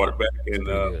quarterback. And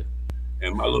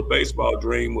my little baseball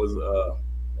dream was.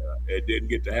 It didn't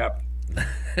get to happen.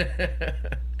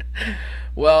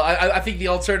 Well, I think the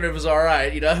alternative is all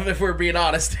right, if we're being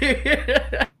honest.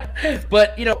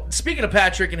 But, speaking of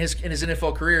Patrick and his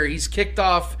NFL career, he's kicked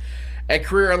off a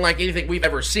career unlike anything we've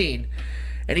ever seen.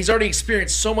 And he's already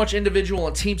experienced so much individual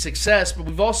and team success, but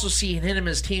we've also seen him and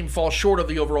his team fall short of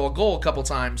the overall goal a couple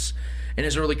times in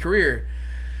his early career.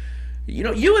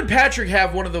 You and Patrick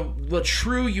have one of the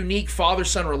true unique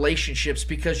father-son relationships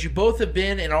because you both have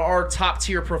been and are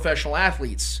top-tier professional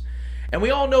athletes. And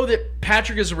we all know that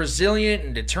Patrick is a resilient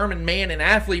and determined man and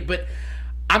athlete, but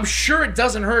I'm sure it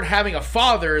doesn't hurt having a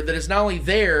father that is not only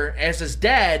there as his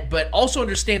dad, but also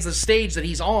understands the stage that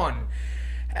he's on.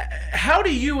 How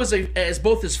do you, as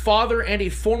both his father and a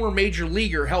former major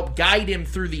leaguer, help guide him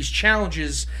through these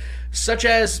challenges, such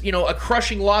as, a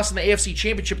crushing loss in the AFC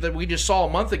Championship that we just saw a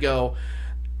month ago?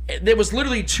 There was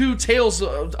literally a tale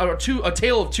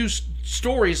of two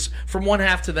stories from one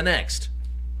half to the next.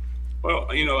 Well,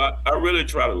 I really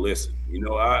try to listen.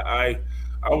 I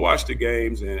watch the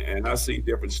games and I see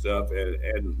different stuff,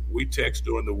 and we text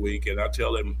during the week, and I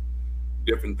tell him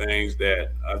different things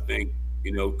that I think,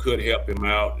 could help him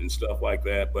out and stuff like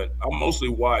that. But I mostly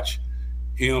watch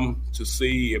him to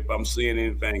see if I'm seeing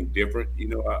anything different.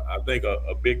 I think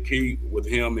a big key with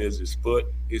him is his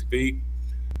feet.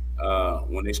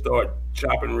 When they start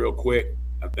chopping real quick,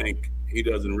 I think he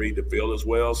doesn't read the field as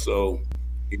well. So,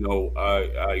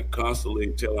 I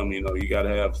constantly tell him, you got to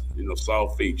have,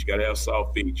 soft feet. You got to have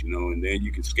soft feet, and then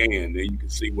you can scan. Then you can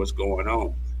see what's going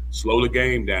on. Slow the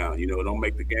game down. Don't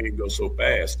make the game go so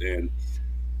fast. And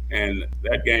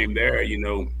that game there,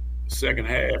 second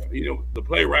half, the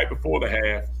play right before the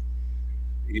half,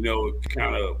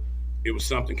 it was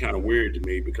something kind of weird to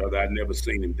me because I'd never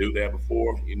seen him do that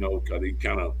before, because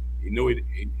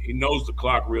he knows the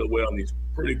clock real well, and he's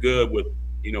pretty good with,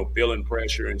 feeling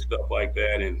pressure and stuff like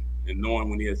that and knowing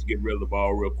when he has to get rid of the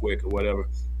ball real quick or whatever.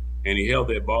 And he held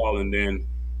that ball, and then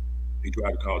he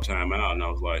tried to call timeout, and I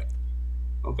was like, I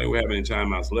don't think we have any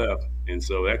timeouts left. And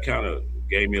so that kind of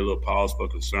gave me a little pause for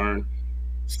concern.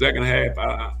 second half,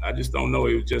 I just don't know.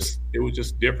 It was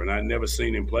just different. I'd never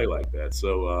seen him play like that.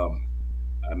 So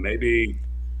maybe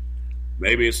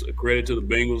it's a credit to the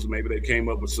Bengals. Maybe they came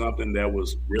up with something that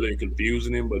was really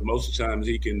confusing him. But most of the times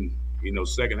he can,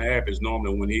 second half is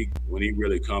normally when he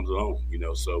really comes on.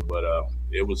 So but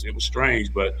it was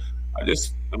strange. But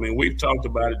we've talked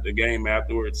about it the game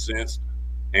afterwards since,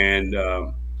 and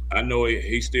I know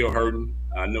he's still hurting.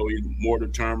 I know he's more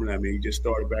determined. I mean, he just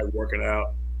started back working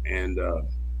out, and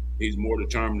he's more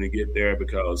determined to get there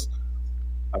because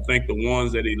I think the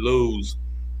ones that he lose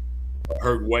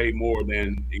hurt way more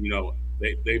than,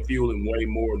 they fuel him way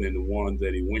more than the ones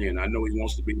that he win. I know he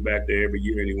wants to be back there every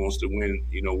year and he wants to win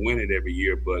it every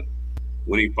year, but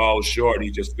when he falls short,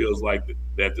 he just feels like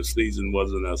that the season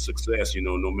wasn't a success,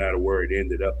 no matter where it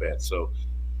ended up at. So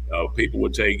people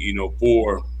would take,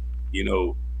 4,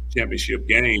 championship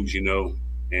games,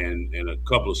 and a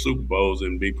couple of Super Bowls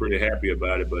and be pretty happy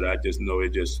about it. But I just know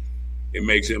it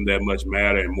makes him that much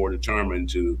madder and more determined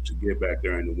to get back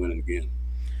there and to win it again.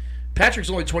 Patrick's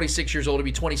only 26 years old. He'll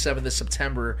be 27 this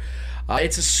September.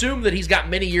 It's assumed that he's got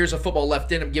many years of football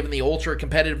left in him, given the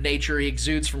ultra-competitive nature he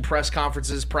exudes from press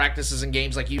conferences, practices, and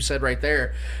games, like you said right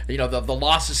there. The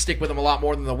losses stick with him a lot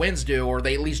more than the wins do, or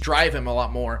they at least drive him a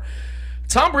lot more.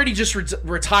 Tom Brady just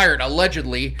retired,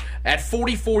 allegedly, at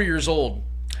 44 years old.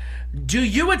 Do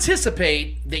you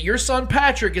anticipate that your son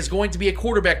Patrick is going to be a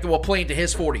quarterback that will play into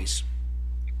his 40s?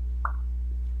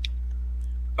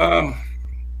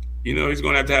 He's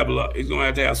going to have to have luck. He's going to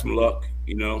have to have some luck.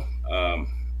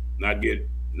 Not get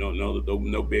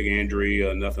no big injury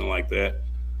or nothing like that.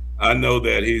 I know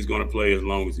that he's going to play as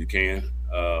long as he can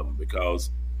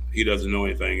because he doesn't know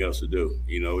anything else to do.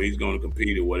 He's going to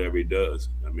compete at whatever he does.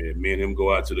 I mean, me and him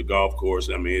go out to the golf course.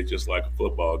 I mean, it's just like a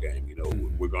football game.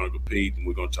 We're going to compete and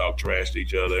we're going to talk trash to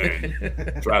each other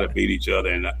and try to beat each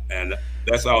other. And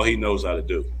that's all he knows how to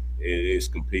do is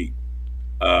compete.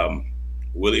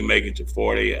 Will he make it to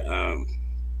 40?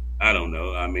 I don't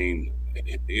know. I mean,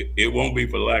 it won't be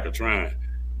for lack of trying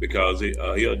because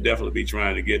he'll definitely be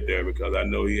trying to get there because I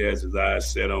know he has his eyes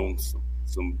set on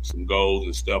some goals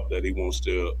and stuff that he wants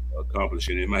to accomplish,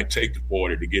 and it might take the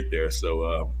 40 to get there.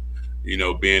 So,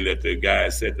 being that the guy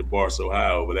set the bar so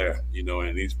high over there,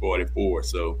 and he's 44,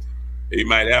 so he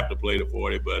might have to play the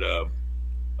 40. But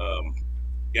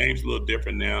game's a little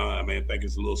different now. I mean, I think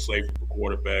it's a little safer for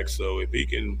quarterbacks. So if he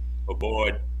can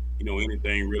avoid,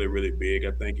 anything really, really big,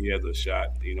 I think he has a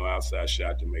shot, outside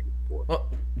shot to make it 40. Well,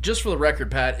 just for the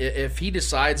record, Pat, if he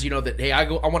decides, that, hey, I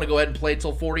want to go ahead and play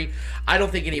till 40, I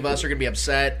don't think any of us are going to be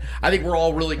upset. I think we're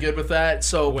all really good with that.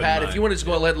 So, Pat, if you want to just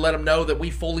go ahead and let him know that we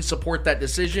fully support that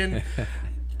decision,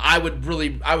 I would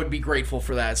be grateful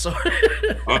for that. So,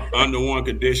 under one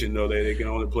condition, though, they can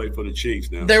only play for the Chiefs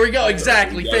now. There we go.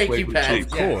 Exactly. Thank you, Pat. Of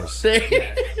course.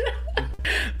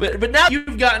 But now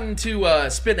you've gotten to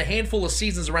spend a handful of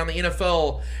seasons around the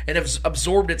NFL and have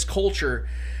absorbed its culture.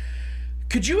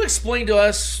 Could you explain to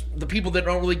us, the people that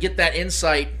don't really get that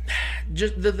insight,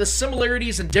 just the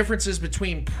similarities and differences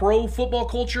between pro football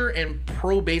culture and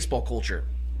pro baseball culture?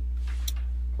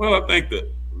 Well, I think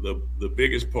that the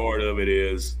biggest part of it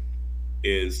is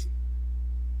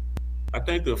I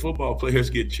think the football players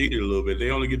get cheated a little bit.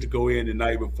 They only get to go in the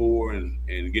night before and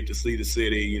get to see the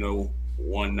city,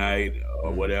 one night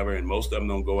or whatever, and most of them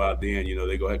don't go out then.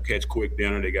 They go catch quick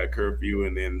dinner, they got curfew,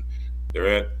 and then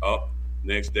they're up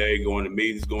next day going to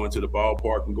meetings, going to the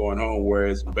ballpark and going home.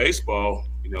 Whereas in baseball,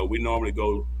 we normally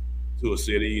go to a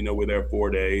city, we're there 4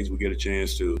 days, we get a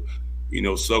chance to,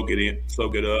 soak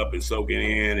it up and soak it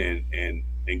in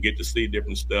and get to see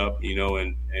different stuff,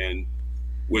 and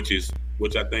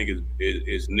which I think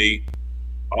is neat.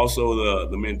 Also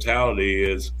the mentality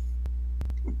is,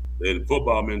 in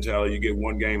football mentality, you get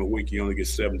one game a week, you only get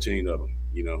 17 of them,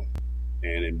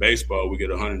 and in baseball, we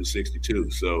get 162.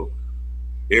 So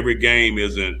every game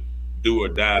isn't do or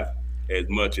die as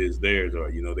much as theirs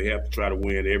are. They have to try to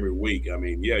win every week. I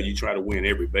mean, yeah, you try to win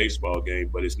every baseball game,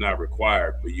 but it's not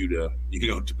required for you to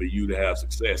have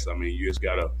success. I mean, you just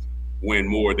got to win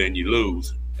more than you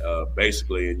lose,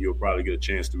 basically, and you'll probably get a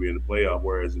chance to be in the playoff.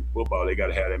 Whereas in football, they got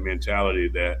to have that mentality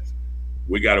that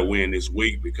we got to win this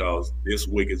week because this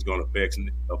week is going to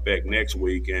affect next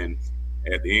week. And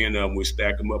at the end of them, we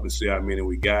stack them up and see how many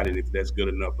we got, and if that's good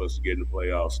enough for us to get in the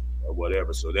playoffs or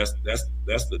whatever. So that's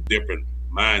the different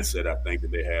mindset I think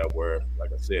that they have. Where,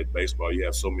 like I said, baseball, you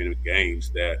have so many games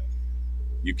that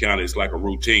you it's like a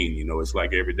routine. It's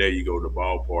like every day you go to the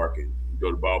ballpark and you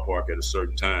go to the ballpark at a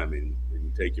certain time and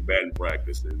you take your batting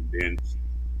practice, and then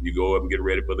you go up and get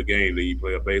ready for the game. Then you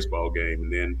play a baseball game,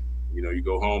 and then you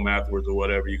go home afterwards or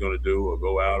whatever you're going to do, or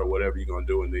go out or whatever you're going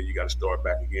to do, and then you got to start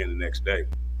back again the next day.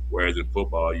 Whereas in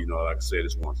football, like I said,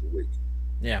 it's once a week.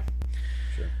 Yeah.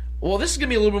 Sure. Well, this is going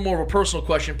to be a little bit more of a personal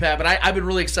question, Pat, but I've been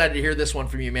really excited to hear this one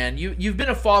from you, man. You've been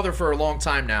a father for a long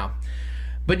time now,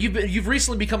 but you've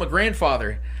recently become a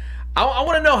grandfather. I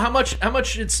want to know how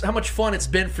much fun it's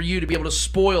been for you to be able to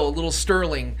spoil little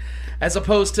Sterling, as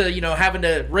opposed to having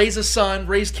to raise a son,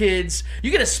 raise kids.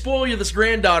 You get to spoil this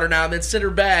granddaughter now and then send her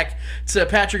back to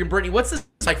Patrick and Brittany. What's this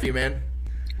like for you, man?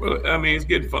 Well, I mean, it's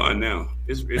getting fun now.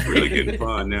 It's really getting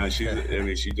fun now.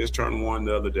 She just turned 1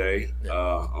 the other day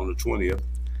on the 20th,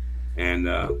 and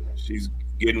she's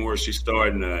getting where she's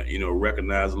starting to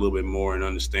recognize a little bit more and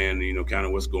understand kind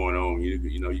of what's going on.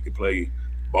 You can play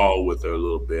ball with her a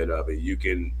little bit of it. You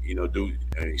can do.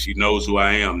 She knows who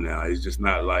I am now. It's just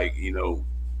not like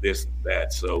this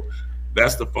that. So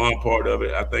that's the fun part of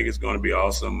it. I think it's going to be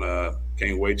awesome.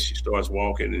 Can't wait till she starts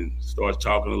walking and starts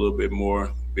talking a little bit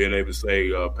more, being able to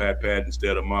say pat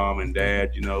instead of mom and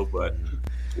dad, but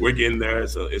we're getting there.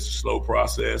 It's a slow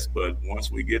process, but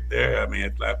once we get there, I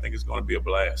think it's going to be a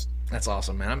blast. That's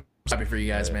awesome, man. I'm happy for you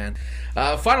guys, man.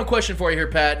 Final question for you here,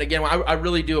 Pat. And again, I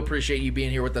really do appreciate you being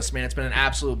here with us, man. It's been an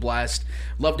absolute blast.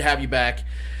 Love to have you back.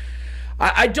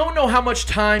 I don't know how much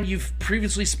time you've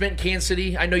previously spent in Kansas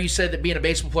City. I know you said that being a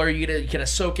baseball player, you kind of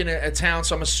soak in a town,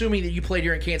 so I'm assuming that you played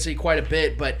here in Kansas City quite a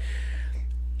bit, but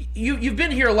you've been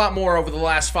here a lot more over the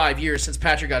last 5 years since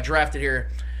Patrick got drafted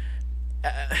here.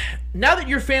 Now that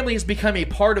your family has become a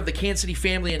part of the Kansas City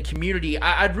family and community,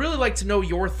 I'd really like to know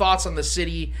your thoughts on the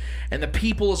city and the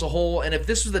people as a whole, and if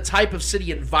this was the type of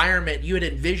city environment you had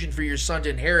envisioned for your son to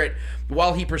inherit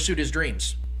while he pursued his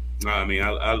dreams. I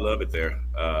love it there.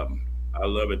 I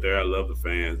love it there. I love the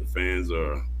fans. The fans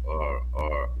are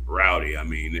rowdy.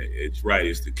 It's right.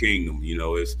 It's the kingdom.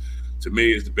 To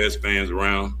me, it's the best fans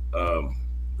around.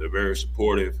 They're very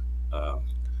supportive.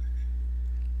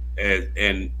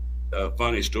 And a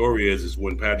funny story is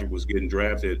when Patrick was getting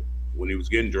drafted. When he was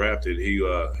getting drafted, he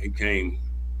came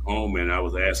home and I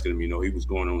was asking him. He was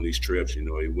going on these trips. He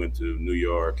went to New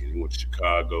York and he went to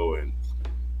Chicago and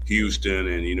Houston,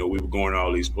 and we were going to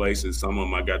all these places. Some of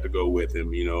them I got to go with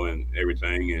him, and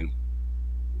everything. And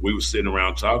we were sitting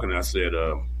around talking. I said,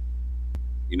 if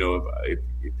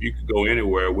you could go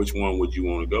anywhere, which one would you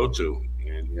want to go to?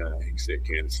 And he said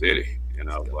Kansas City, and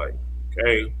I was like,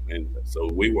 okay. And so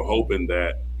we were hoping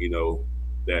that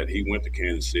that he went to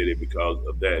Kansas City because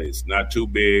of that. It's not too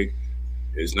big,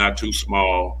 it's not too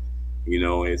small.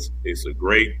 It's a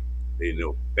great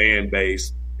fan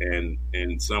base.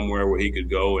 And somewhere where he could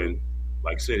go, and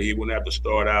like I said, he wouldn't have to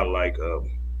start out like a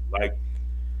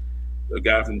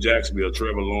guy from Jacksonville,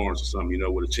 Trevor Lawrence or something,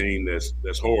 with a team that's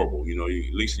horrible.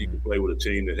 At least you can play with a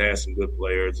team that has some good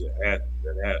players that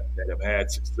have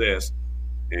had success,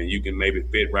 and you can maybe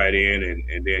fit right in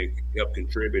and then help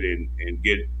contribute and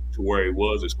get to where he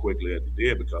was as quickly as he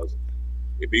did. Because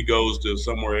if he goes to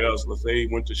somewhere else, let's say he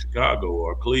went to Chicago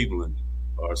or Cleveland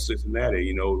or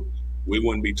Cincinnati, we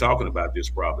wouldn't be talking about this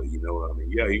probably. He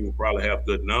would probably have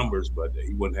good numbers, but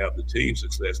he wouldn't have the team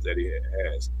success that he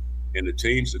has. And the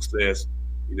team success,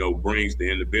 brings the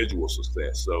individual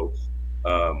success. So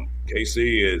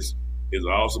KC is an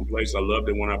awesome place. I loved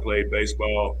it when I played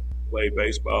baseball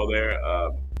there.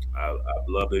 I've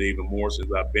loved it even more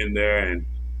since I've been there. And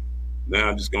now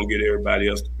I'm just going to get everybody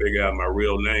else to figure out my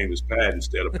real name is Pat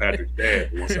instead of Patrick's dad.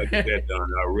 Once I get that done,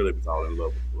 I'll really fall in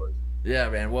love with the place. Yeah,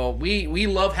 man. Well, we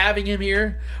love having him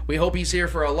here. We hope he's here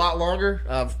for a lot longer,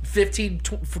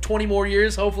 20 more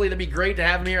years. Hopefully, that'd be great to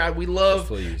have him here. We love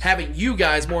having you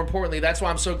guys, more importantly. That's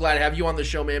why I'm so glad to have you on the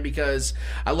show, man, because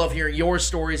I love hearing your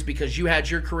stories because you had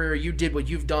your career. You did what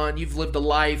you've done. You've lived a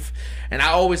life. And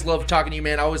I always love talking to you,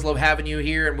 man. I always love having you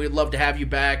here, and we'd love to have you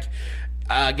back.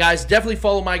 Guys, definitely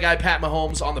follow my guy Pat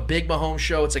Mahomes on the Big Mahomes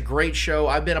Show. It's a great show.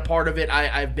 I've been a part of it.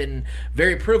 I've been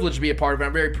very privileged to be a part of it.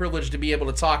 I'm very privileged to be able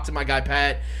to talk to my guy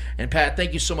Pat. And Pat,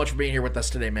 thank you so much for being here with us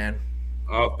today, man.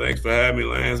 Oh, thanks for having me,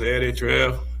 Lance, Eddie,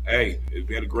 Trev. Hey, it's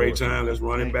been a great time. Let's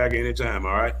run it back anytime,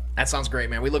 all right? That sounds great,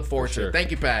 man. We look forward to it.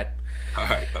 Thank you, Pat. All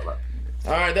right, bye-bye.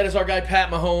 All right, that is our guy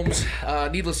Pat Mahomes.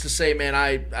 Needless to say, man,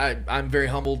 I'm very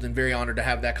humbled and very honored to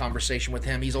have that conversation with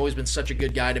him. He's always been such a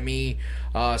good guy to me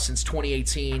since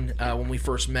 2018 when we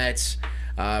first met.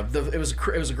 It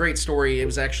was a great story. It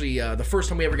was actually the first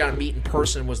time we ever got to meet in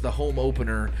person was the home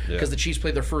opener because the Chiefs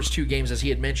played their first 2 games, as he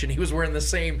had mentioned. He was wearing the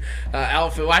same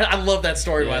outfit. I love that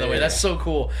story, by the way. That's so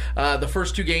cool. The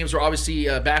first 2 games were obviously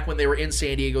back when they were in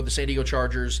San Diego, the San Diego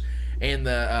Chargers. And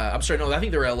I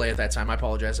think they were LA at that time. I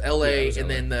apologize. LA, and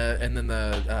then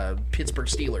the Pittsburgh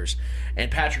Steelers.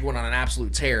 And Patrick went on an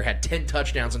absolute tear, had 10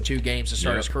 touchdowns in 2 games to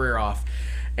start his career off.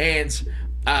 And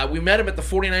We met him at the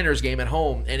 49ers game at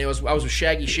home, and I was with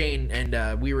Shaggy Shane,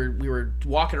 and we were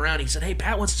walking around. He said, "Hey,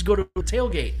 Pat wants us to go to a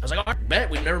tailgate." I was like, "All right, bet.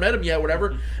 We've never met him yet,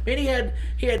 whatever." Man,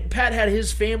 Pat had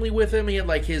his family with him. He had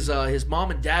like his mom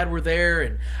and dad were there,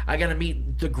 and I got to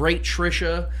meet the great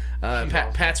Trisha,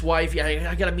 Pat's wife. Yeah,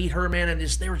 I got to meet her, man. And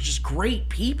they were just great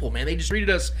people, man. They just treated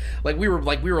us like we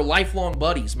were lifelong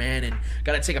buddies, man. And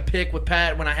got to take a pic with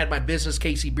Pat when I had my business,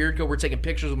 KC Beard Co. We're taking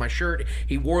pictures with my shirt.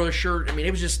 He wore the shirt. I mean,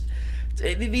 it was just.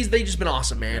 They just been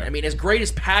awesome, man. Yeah. I mean, as great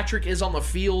as Patrick is on the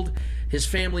field, his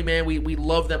family, man, we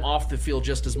love them off the field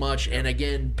just as much. And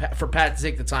again, for Pat to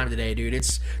take the time today, dude,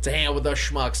 it's to hang out with us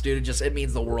schmucks, dude. It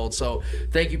means the world. So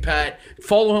thank you, Pat.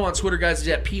 Follow him on Twitter, guys. He's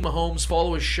at P Mahomes.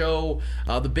 Follow his show,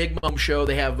 the Big Mahomes Show.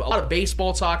 They have a lot of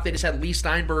baseball talk. They just had Lee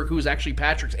Steinberg, who is actually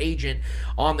Patrick's agent,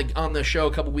 on the show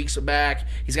a couple weeks back.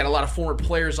 He's got a lot of former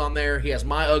players on there. He has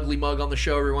my ugly mug on the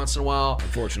show every once in a while.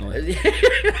 Unfortunately.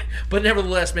 But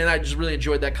nevertheless, man, I just really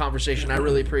enjoyed that conversation. I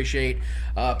really appreciate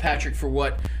Patrick for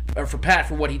Pat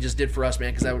for what he just did for us, man,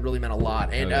 because that really meant a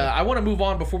lot. And I want to move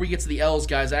on before we get to the L's,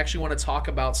 guys. I actually want to talk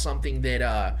about something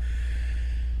that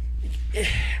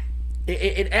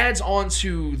it adds on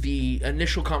to the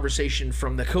initial conversation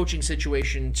from the coaching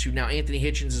situation to now Anthony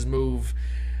Hitchens' move.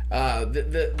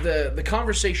 The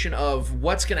conversation of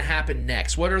what's going to happen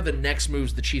next. What are the next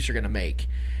moves the Chiefs are going to make?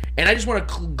 And I just want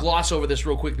to gloss over this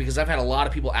real quick because I've had a lot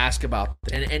of people ask about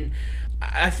it. And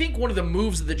I think one of the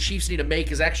moves that the Chiefs need to make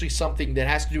is actually something that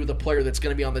has to do with a player that's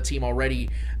going to be on the team already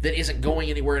that isn't going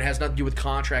anywhere. It has nothing to do with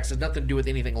contracts. It has nothing to do with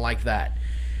anything like that.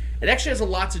 It actually has a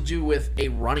lot to do with a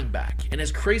running back. And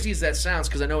as crazy as that sounds,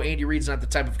 because I know Andy Reid's not the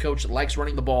type of coach that likes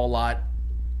running the ball a lot,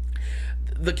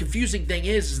 the confusing thing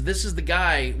is this is the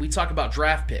guy, we talk about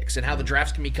draft picks and how the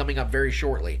drafts can be coming up very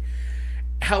shortly.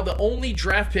 How the only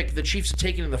draft pick the Chiefs have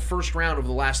taken in the first round over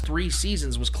the last 3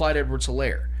 seasons was Clyde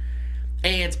Edwards-Helaire.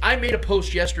 And I made a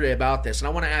post yesterday about this, and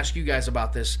I want to ask you guys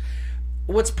about this.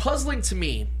 What's puzzling to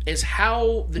me is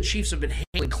how the Chiefs have been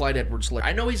handling Clyde Edwards-Helaire.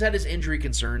 I know he's had his injury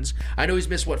concerns. I know he's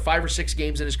missed, 5 or 6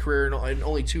 games in his career in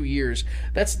only 2 years.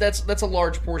 That's a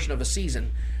large portion of a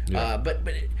season. Yeah. But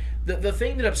the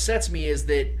thing that upsets me is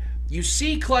that you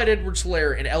see Clyde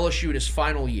Edwards-Helaire in LSU in his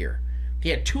final year. He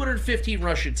had 215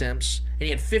 rush attempts, and he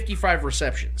had 55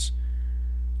 receptions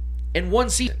in 1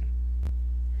 season.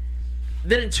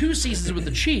 Then in 2 seasons with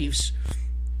the Chiefs,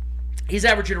 he's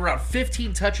averaging around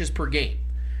 15 touches per game.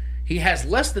 He has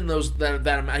less than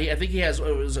that amount. I think he has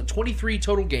 23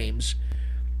 total games.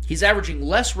 He's averaging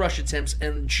less rush attempts,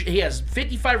 and he has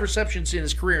 55 receptions in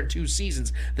his career in 2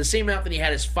 seasons, the same amount that he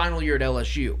had his final year at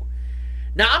LSU.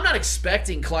 Now, I'm not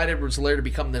expecting Clyde Edwards-Helaire to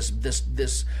become this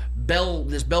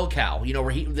bell cow,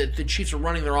 where the Chiefs are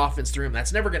running their offense through him.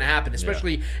 That's never going to happen,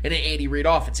 especially in an Andy Reid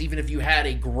offense, even if you had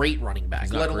a great running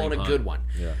back, let alone a good one.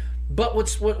 Yeah. But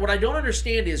what I don't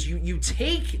understand is you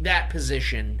take that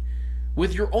position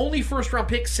with your only first-round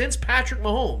pick since Patrick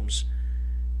Mahomes,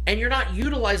 and you're not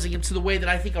utilizing him to the way that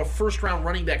I think a first-round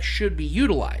running back should be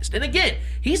utilized. And again,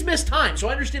 he's missed time, so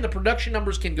I understand the production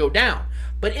numbers can go down.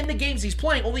 But in the games he's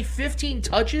playing, only 15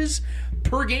 touches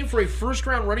per game for a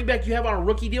first-round running back you have on a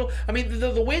rookie deal. I mean,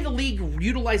 the way the league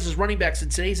utilizes running backs in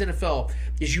today's NFL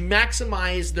is you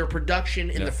maximize their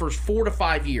production in the first 4 to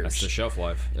 5 years. That's the shelf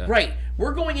life. Yeah. Right.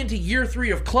 We're going into year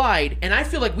 3 of Clyde, and I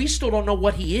feel like we still don't know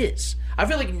what he is. I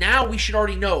feel like now we should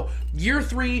already know. Year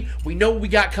 3, we know what we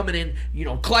got coming in.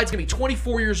 Clyde's going to be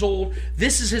 24 years old.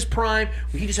 This is his prime.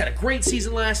 He just had a great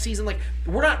season last season. Like,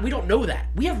 we don't know that.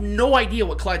 We have no idea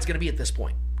what Clyde's going to be at this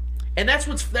point. And that's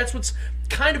what's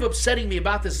kind of upsetting me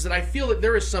about this, is that I feel that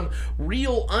there is some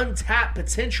real untapped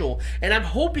potential, and I'm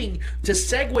hoping to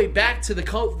segue back to the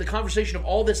conversation of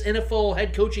all this NFL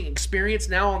head coaching experience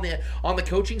now on the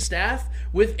coaching staff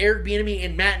with Eric Bieniemy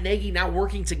and Matt Nagy now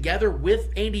working together with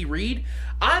Andy Reid.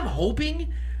 I'm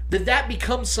hoping that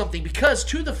becomes something, because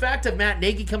to the fact of Matt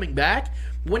Nagy coming back,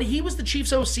 when he was the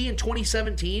Chiefs OC in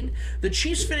 2017, the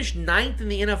Chiefs finished 9th in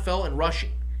the NFL in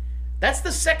rushing. That's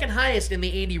the second highest in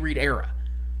the Andy Reid era.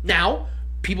 Now,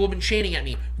 people have been chanting at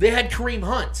me. They had Kareem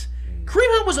Hunt. Kareem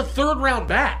Hunt was a 3rd-round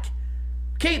back.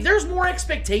 Okay, there's more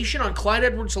expectation on Clyde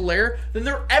Edwards-Helaire than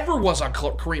there ever was on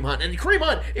Kareem Hunt. And Kareem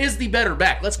Hunt is the better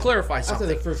back. Let's clarify something.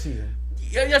 After the first season.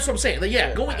 Yeah, that's what I'm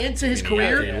saying. Going into his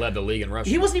career, he led the league in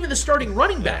rushing. He wasn't even the starting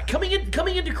running back. Coming into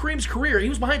Kareem's career, he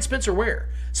was behind Spencer Ware.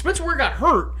 Spencer Ware got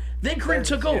hurt, then Kareem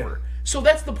took over. So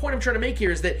that's the point I'm trying to make here,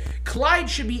 is that Clyde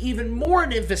should be even more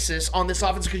an emphasis on this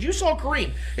offense, because you saw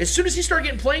Kareem. As soon as he started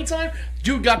getting playing time,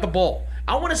 dude got the ball.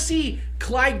 I want to see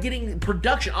Clyde getting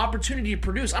production, opportunity to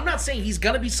produce. I'm not saying he's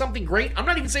going to be something great. I'm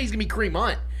not even saying he's going to be Kareem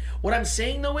Hunt. What I'm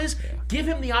saying, though, is give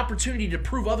him the opportunity to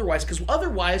prove otherwise, because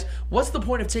otherwise, what's the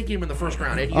point of taking him in the first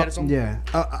round? Ed, you got something? Yeah.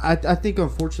 I think,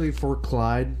 unfortunately, for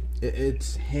Clyde,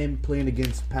 it's him playing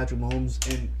against Patrick Mahomes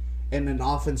and an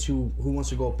offense who wants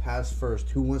to go pass first,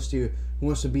 who wants to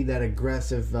be that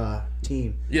aggressive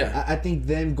team. Yeah. I think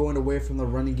them going away from the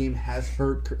running game has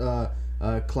hurt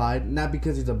Clyde, not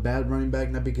because he's a bad running back,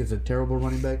 not because he's a terrible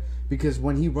running back, because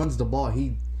when he runs the ball,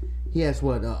 he has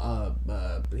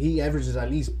he averages at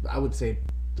least, I would say,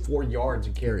 4 yards a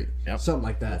carry, something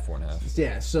like that. 4.5.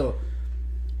 Yeah, so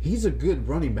he's a good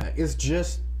running back. It's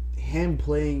just him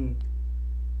playing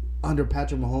under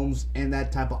Patrick Mahomes and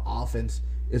that type of offense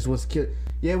is what's killing.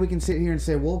 Yeah, we can sit here and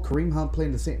say, well, Kareem Hunt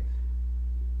playing the same.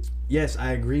 Yes,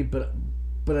 I agree, but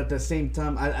at the same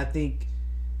time, I think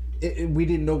we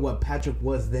didn't know what Patrick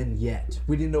was then yet.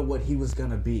 We didn't know what he was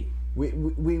gonna be.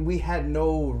 We had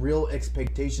no real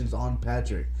expectations on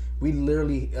Patrick. We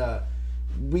literally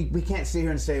we can't sit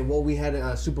here and say, well, we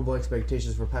had Super Bowl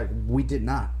expectations for Patrick. We did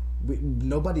not.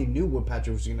 Nobody knew what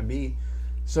Patrick was gonna be.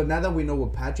 So now that we know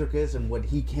what Patrick is and what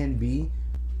he can be,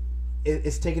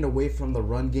 it's taken away from the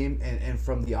run game and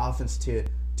from the offense to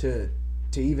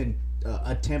even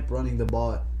attempt running the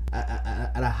ball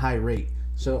at a high rate.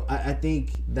 So I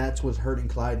think that's what's hurting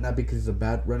Clyde, not because he's a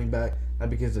bad running back, not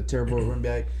because he's a terrible running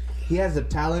back. He has the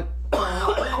talent.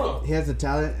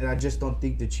 And I just don't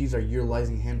think the Chiefs are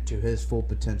utilizing him to his full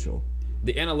potential.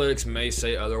 The analytics may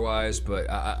say otherwise,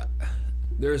 but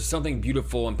there's something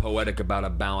beautiful and poetic about a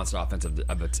balanced offensive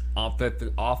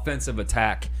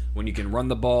attack when you can run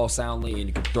the ball soundly and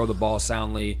you can throw the ball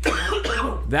soundly.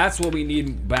 That's what we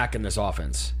need back in this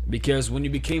offense, because when we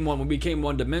became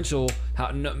one-dimensional,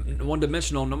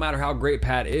 no matter how great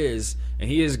Pat is, and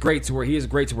he is great to where he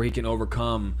can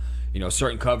overcome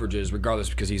certain coverages regardless,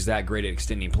 because he's that great at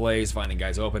extending plays, finding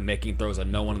guys open, making throws that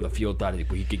no one on the field thought he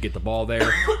could get the ball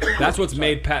there. That's what's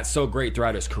made Pat so great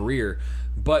throughout his career.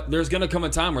 But there's going to come a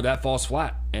time where that falls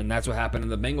flat, and that's what happened in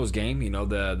the Bengals game.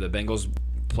 The Bengals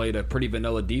played a pretty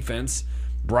vanilla defense,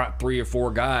 brought 3 or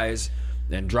 4 guys,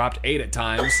 and dropped 8 at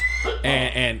times.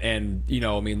 And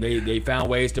they found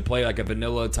ways to play like a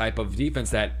vanilla type of defense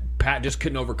that Pat just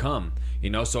couldn't overcome.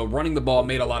 So running the ball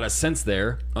made a lot of sense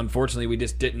there. Unfortunately, we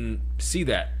just didn't see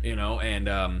that.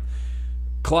 And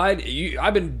Clyde,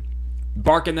 I've been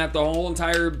barking that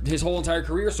his whole entire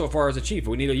career so far as a Chief.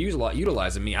 We need to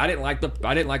utilize him. I didn't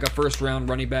like a first round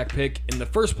running back pick in the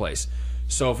first place.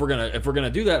 So if we're gonna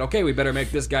do that, okay, we better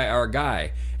make this guy our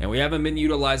guy. And we haven't been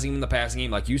utilizing him in the passing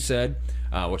game, like you said,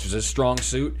 which is his strong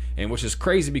suit, and which is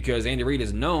crazy because Andy Reid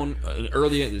is known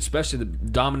early, especially the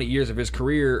dominant years of his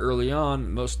career early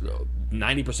on,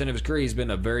 90% of his career, he's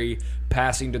been a very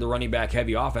passing to the running back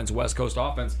heavy offense, West Coast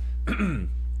offense. We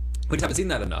just haven't seen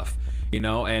that enough. And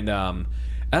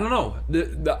I don't know.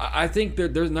 I think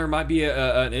there might be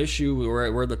an issue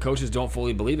where the coaches don't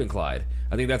fully believe in Clyde.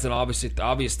 I think that's an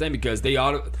obvious thing, because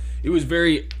it was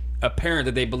very apparent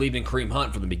that they believed in Kareem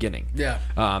Hunt from the beginning. Yeah.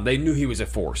 They knew he was a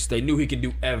force. They knew he could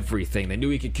do everything. They knew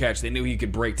he could catch. They knew he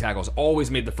could break tackles. Always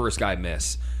made the first guy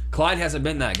miss. Clyde hasn't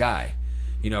been that guy.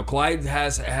 Clyde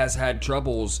has had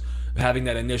troubles having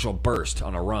that initial burst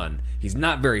on a run. He's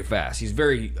not very fast. He's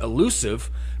very elusive,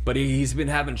 but he's been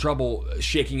having trouble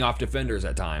shaking off defenders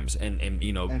at times, and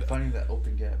finding that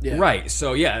open gap. Yeah. Right.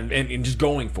 So and just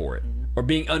going for it, or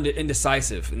being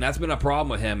indecisive, and that's been a problem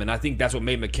with him. And I think that's what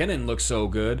made McKinnon look so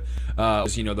good.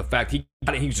 Was the fact he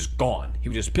was just gone. He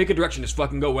would just pick a direction, just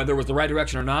fucking go, whether it was the right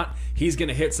direction or not. He's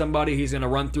gonna hit somebody. He's gonna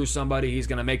run through somebody. He's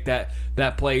gonna make that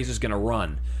play. He's just gonna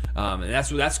run. And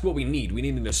that's what we need. We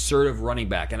need an assertive running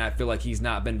back, and I feel like he's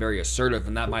not been very assertive,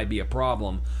 and that might be a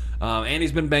problem. And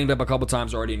he's been banged up a couple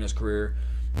times already in his career.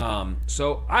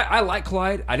 So I like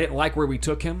Clyde. I didn't like where we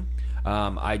took him.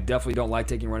 I definitely don't like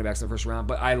taking running backs in the first round,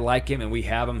 but I like him, and we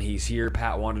have him. He's here.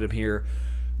 Pat wanted him here.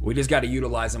 We just got to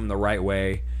utilize him the right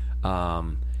way.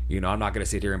 I'm not going to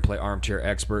sit here and play armchair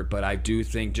expert, but I do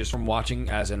think, just from watching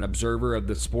as an observer of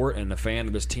the sport and a fan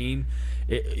of this team,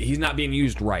 he's not being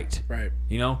used right. Right.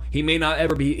 He may not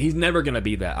ever be. He's never going to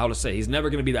be that. I'll just say he's never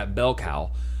going to be that bell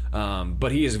cow.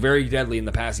 But he is very deadly in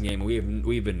the passing game.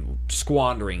 We've been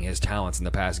squandering his talents in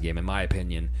the passing game, in my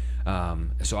opinion.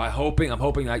 So I'm hoping,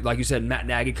 like you said, Matt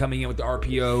Nagy coming in with the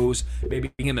RPOs,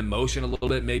 maybe getting him in motion a little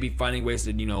bit, maybe finding ways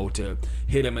to to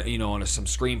hit him on some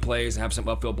screen plays and have some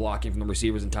upfield blocking from the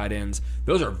receivers and tight ends.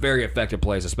 Those are very effective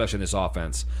plays, especially in this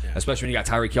offense. Yeah. Especially when you got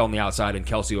Tyreek Hill on the outside and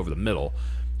Kelsey over the middle.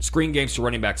 Screen games to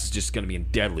running backs is just going to be a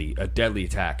deadly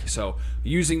attack. So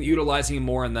utilizing him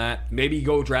more in that. Maybe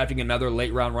go drafting another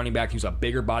late round running back who's a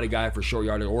bigger body guy for short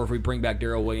yardage, or if we bring back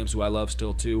Darrell Williams, who I love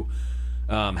still too.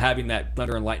 having that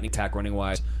thunder and lightning attack running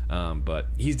wise. But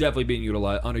he's definitely being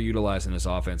underutilized in this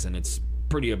offense, and it's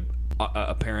pretty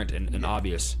apparent and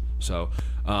obvious. So,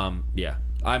 yeah.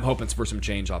 I'm hoping for some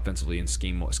change offensively and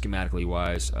schematically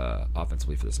wise,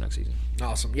 offensively for this next season.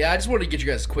 Awesome. Yeah, I just wanted to get you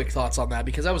guys quick thoughts on that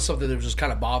because that was something that was just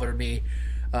kind of bothering me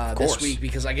this week.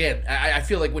 Because again, I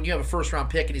feel like when you have a first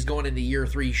round pick and he's going into year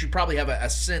 3, you should probably have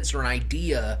a sense or an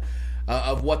idea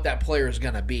of what that player is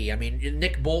going to be. I mean,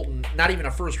 Nick Bolton, not even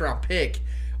a first round pick.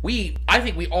 I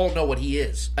think we all know what he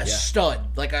is. A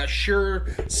stud. Like a sure,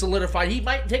 solidified. He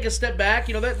might take a step back.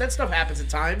 You know, that stuff happens at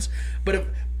times. But if,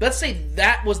 let's say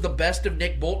that was the best of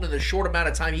Nick Bolton in the short amount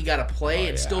of time he got to play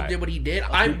and still did what he did,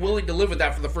 I'm willing to live with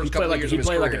that for the first couple of years of his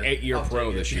career. He played like an 8-year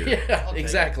pro this year. Yeah,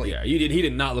 exactly. Yeah, he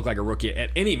did not look like a rookie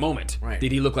at any moment. Right.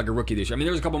 Did he look like a rookie this year? I mean,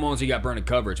 there was a couple moments he got burned in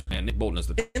coverage. Man, Nick Bolton is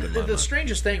the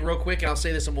strangest thing, real quick, and I'll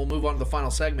say this and we'll move on to the final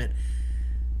segment.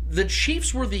 The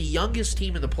Chiefs were the youngest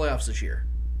team in the playoffs this year.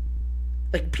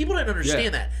 Like, people didn't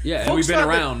understand that. Yeah, and we've been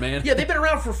around, man. Yeah, they've been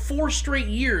around for 4 straight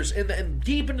years, and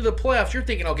deep into the playoffs, you're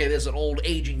thinking, okay, this is an old,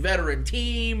 aging veteran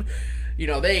team. You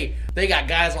know, they got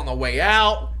guys on the way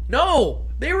out. No,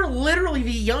 they were literally the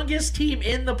youngest team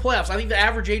in the playoffs. I think the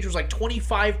average age was like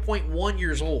 25.1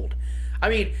 years old. I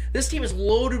mean, this team is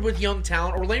loaded with young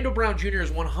talent. Orlando Brown Jr.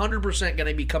 is 100% going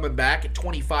to be coming back at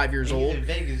 25 years old. In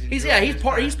Vegas, He's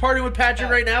partying with Patrick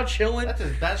right now, chilling. That's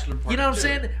his bachelor party. You know what I'm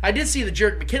saying? I did see that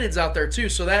Jerick McKinnon's out there too,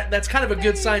 so that's kind of a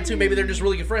good sign too. Maybe they're just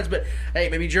really good friends. But hey,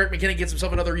 maybe Jerick McKinnon gets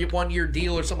himself another 1-year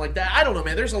deal or something like that. I don't know,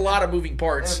 man. There's a lot of moving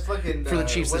parts for the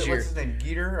Chiefs this year. What's his name?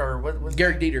 Geeter or what's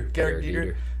Garrett Dieter. Garrett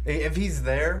Dieter. If he's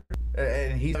there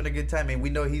and he's having a good time, and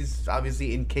we know he's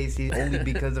obviously in KC only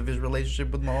because of his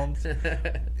relationship with Mahomes,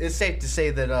 it's safe to say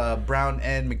that Brown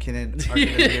and McKinnon are going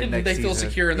to be here next They season. feel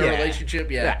secure in their relationship,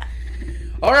 yeah.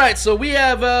 All right, so we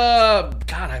have,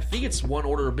 I think it's one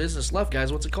order of business left,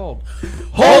 guys. What's it called?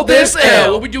 Hold this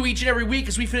L. What we do each and every week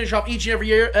is we finish off each and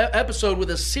every episode with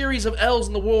a series of L's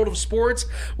in the world of sports.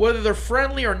 Whether they're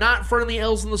friendly or not friendly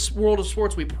L's in the world of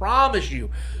sports, we promise you,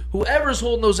 whoever's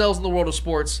holding those L's in the world of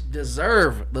sports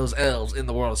deserve those L's in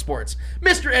the world of sports.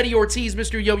 Mr. Eddie Ortiz,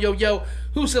 Mr. Yo,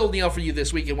 who's holding the L for you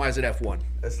this week, and why is it F1?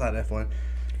 It's not F1.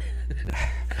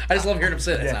 I just love hearing him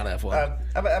say that. It's not F1.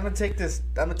 I'm gonna take this.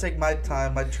 I'm gonna take my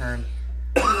time, my turn.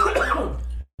 I'm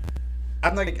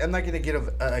not gonna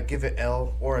give it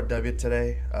L or a W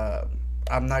today.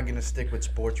 I'm not gonna stick with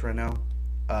sports right now.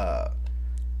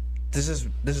 This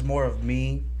is more of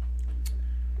me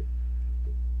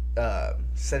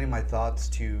sending my thoughts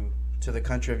to the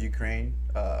country of Ukraine.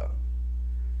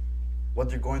 What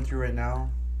they're going through right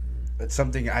now, it's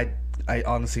something I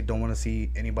honestly don't want to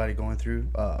see anybody going through.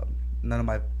 None of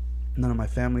my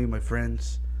family, my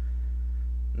friends,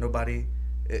 nobody.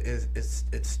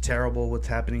 It's terrible what's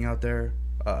happening out there.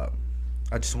 I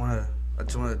just want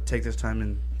to take this time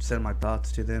and send my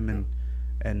thoughts to them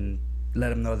and let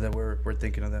them know that we're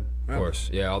thinking of them. Of course,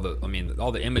 yeah. All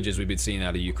the images we've been seeing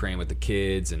out of Ukraine with the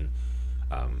kids and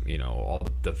all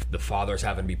the fathers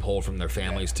having to be pulled from their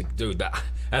families to that.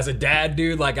 As a dad,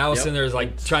 dude, like I was sitting there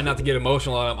like trying not to get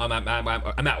emotional.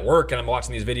 I'm at work and I'm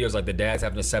watching these videos like the dads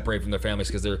having to separate from their families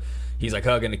because he's like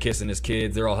hugging and kissing his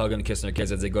kids. They're all hugging and kissing their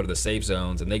kids as they go to the safe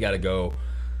zones and they got to go,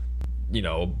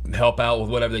 help out with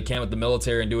whatever they can with the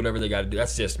military and do whatever they got to do.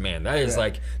 That's just, man, that is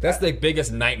that's the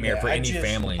biggest nightmare for any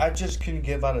family. I just couldn't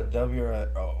give out a W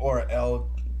or an L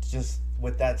just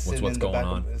with that sitting in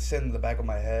the back of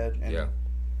my head. And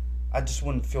I just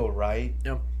wouldn't feel right.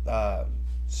 Yep.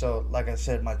 So, like I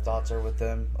said, my thoughts are with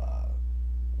them.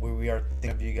 We are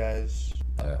thinking of you guys.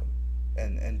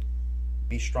 And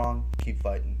be strong. Keep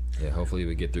fighting. Yeah, hopefully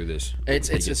we get through this.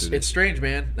 It's strange,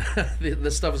 man.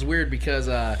 This stuff is weird because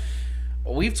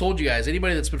we've told you guys,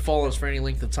 anybody that's been following us for any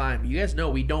length of time, you guys know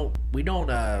we don't.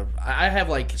 I have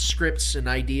like scripts and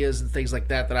ideas and things like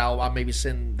that I'll maybe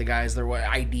send the guys their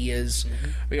ideas.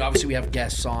 Mm-hmm. Obviously, we have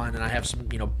guests on, and I have some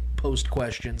post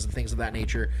questions and things of that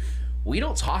nature. We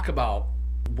don't talk about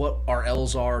what our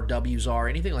L's are, W's are,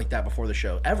 anything like that before the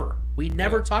show, ever. We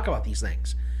never talk about these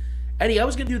things. Eddie, I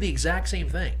was going to do the exact same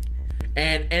thing.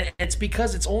 And it's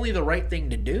because it's only the right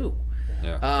thing to do.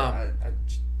 Yeah.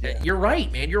 You're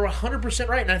right, man. You're 100%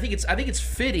 right. And I think it's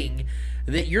fitting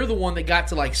that you're the one that got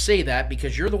to like say that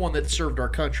because you're the one that served our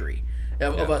country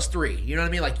of us three. You know what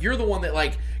I mean? Like you're the one that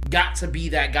like got to be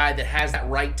that guy that has that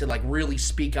right to like really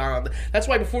speak on. That's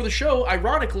why before the show,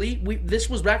 ironically, this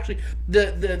was actually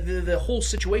the whole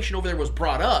situation over there was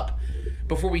brought up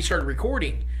before we started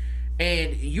recording.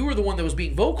 And you were the one that was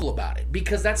being vocal about it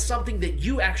because that's something that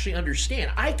you actually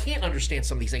understand. I can't understand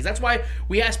some of these things. That's why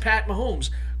we asked Pat Mahomes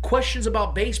questions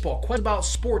about baseball, questions about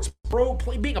sports,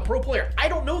 being a pro player. I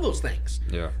don't know those things.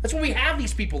 Yeah. That's why we have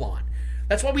these people on.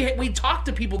 That's why we talk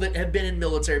to people that have been in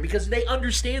military because they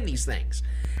understand these things.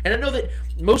 And I know that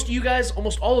most of you guys,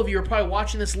 almost all of you, are probably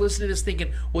watching this, listening to this,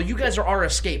 thinking, well, you guys are our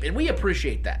escape. And we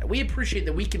appreciate that. We appreciate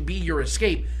that we can be your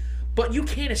escape. But you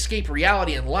can't escape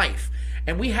reality in life.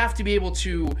 And we have to be able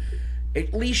to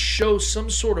at least show some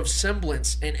sort of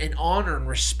semblance and honor and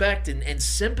respect and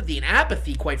sympathy and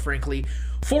apathy, quite frankly,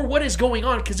 for what is going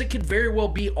on, because it could very well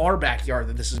be our backyard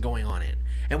that this is going on in.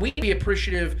 And we can be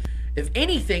appreciative, if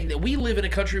anything, that we live in a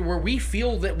country where we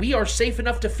feel that we are safe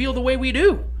enough to feel the way we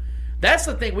do. That's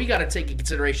the thing we got to take in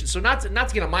consideration. So not to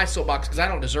get on my soapbox because I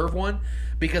don't deserve one,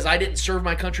 because I didn't serve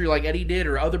my country like Eddie did,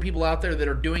 or other people out there that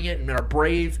are doing it and are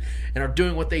brave and are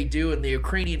doing what they do, and the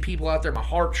Ukrainian people out there, my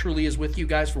heart truly is with you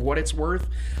guys for what it's worth.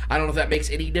 I don't know if that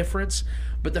makes any difference,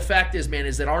 but the fact is, man,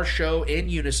 is that our show in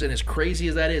unison, as crazy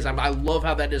as that is, I love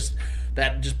how that just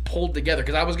pulled together,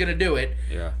 because I was going to do it,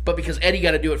 but because Eddie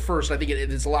got to do it first, I think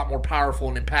it's a lot more powerful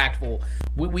and impactful.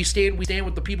 We stand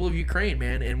with the people of Ukraine,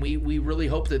 man, and we really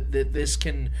hope that this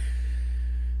can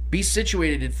be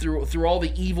situated through all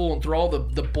the evil and through all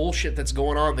the bullshit that's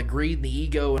going on, the greed and the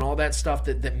ego and all that stuff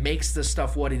that makes this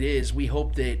stuff what it is. We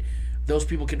hope that those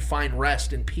people can find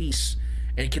rest and peace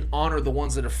and can honor the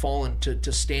ones that have fallen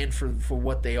to stand for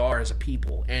what they are as a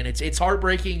people. And it's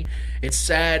heartbreaking, it's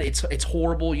sad, it's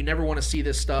horrible. You never want to see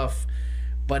this stuff,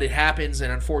 but it happens,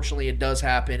 and unfortunately it does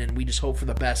happen, and we just hope for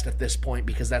the best at this point,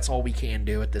 because that's all we can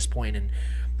do at this point. And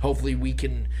hopefully we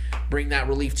can bring that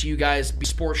relief to you guys. Be a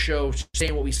sports show,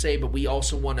 saying what we say, but we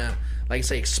also want to, like I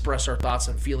say, express our thoughts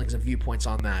and feelings and viewpoints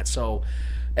on that. So,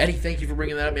 Eddie, thank you for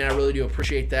bringing that up, man. I really do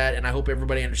appreciate that, and I hope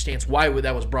everybody understands why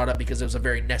that was brought up, because it was a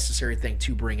very necessary thing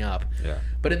to bring up. Yeah.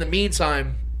 But in the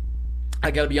meantime,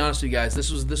 I got to be honest with you guys.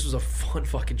 This was a fun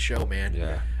fucking show, man.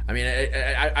 Yeah. I mean,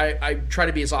 I try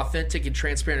to be as authentic and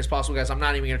transparent as possible, guys. I'm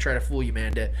not even going to try to fool you,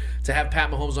 man. To have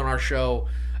Pat Mahomes on our show,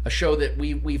 a show that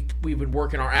we've been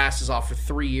working our asses off for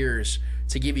 3 years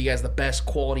to give you guys the best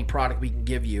quality product we can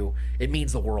give you, it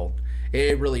means the world.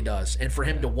 It really does. And for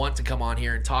him to want to come on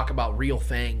here and talk about real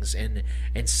things and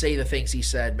say the things he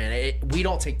said, man, we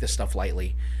don't take this stuff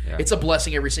lightly. Yeah. It's a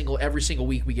blessing every single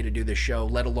week we get to do this show,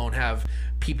 let alone have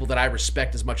people that I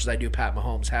respect as much as I do Pat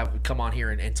Mahomes have come on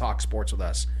here and talk sports with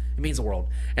us. It means the world.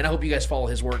 And I hope you guys follow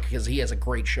his work, because he has a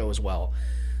great show as well.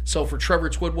 So for Trevor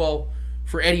Twidwell,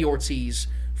 for Eddie Ortiz,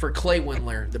 for Clay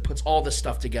Windler that puts all this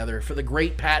stuff together, for the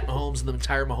great Pat Mahomes and the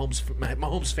entire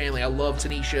Mahomes family. I love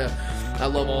Tanisha. I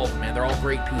love all of them, man. They're all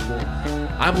great people.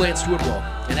 I'm Lance Twidwell,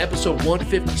 and episode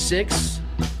 156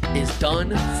 is done,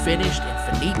 finished,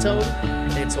 and finitoed.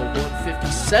 Until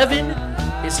 157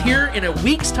 is here in a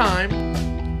week's time.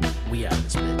 We out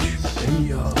this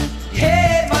bitch.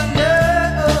 Hey, my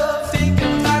love,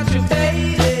 thinking about your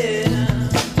baby.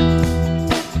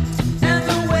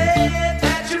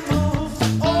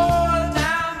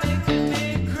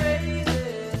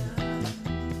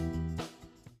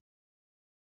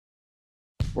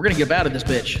 We're going to get out of this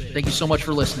bitch. Thank you so much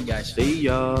for listening, guys. See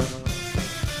ya.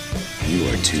 You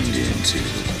are tuned into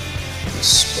The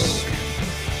Spoken.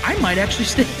 I might actually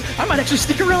stick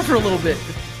around for a little bit.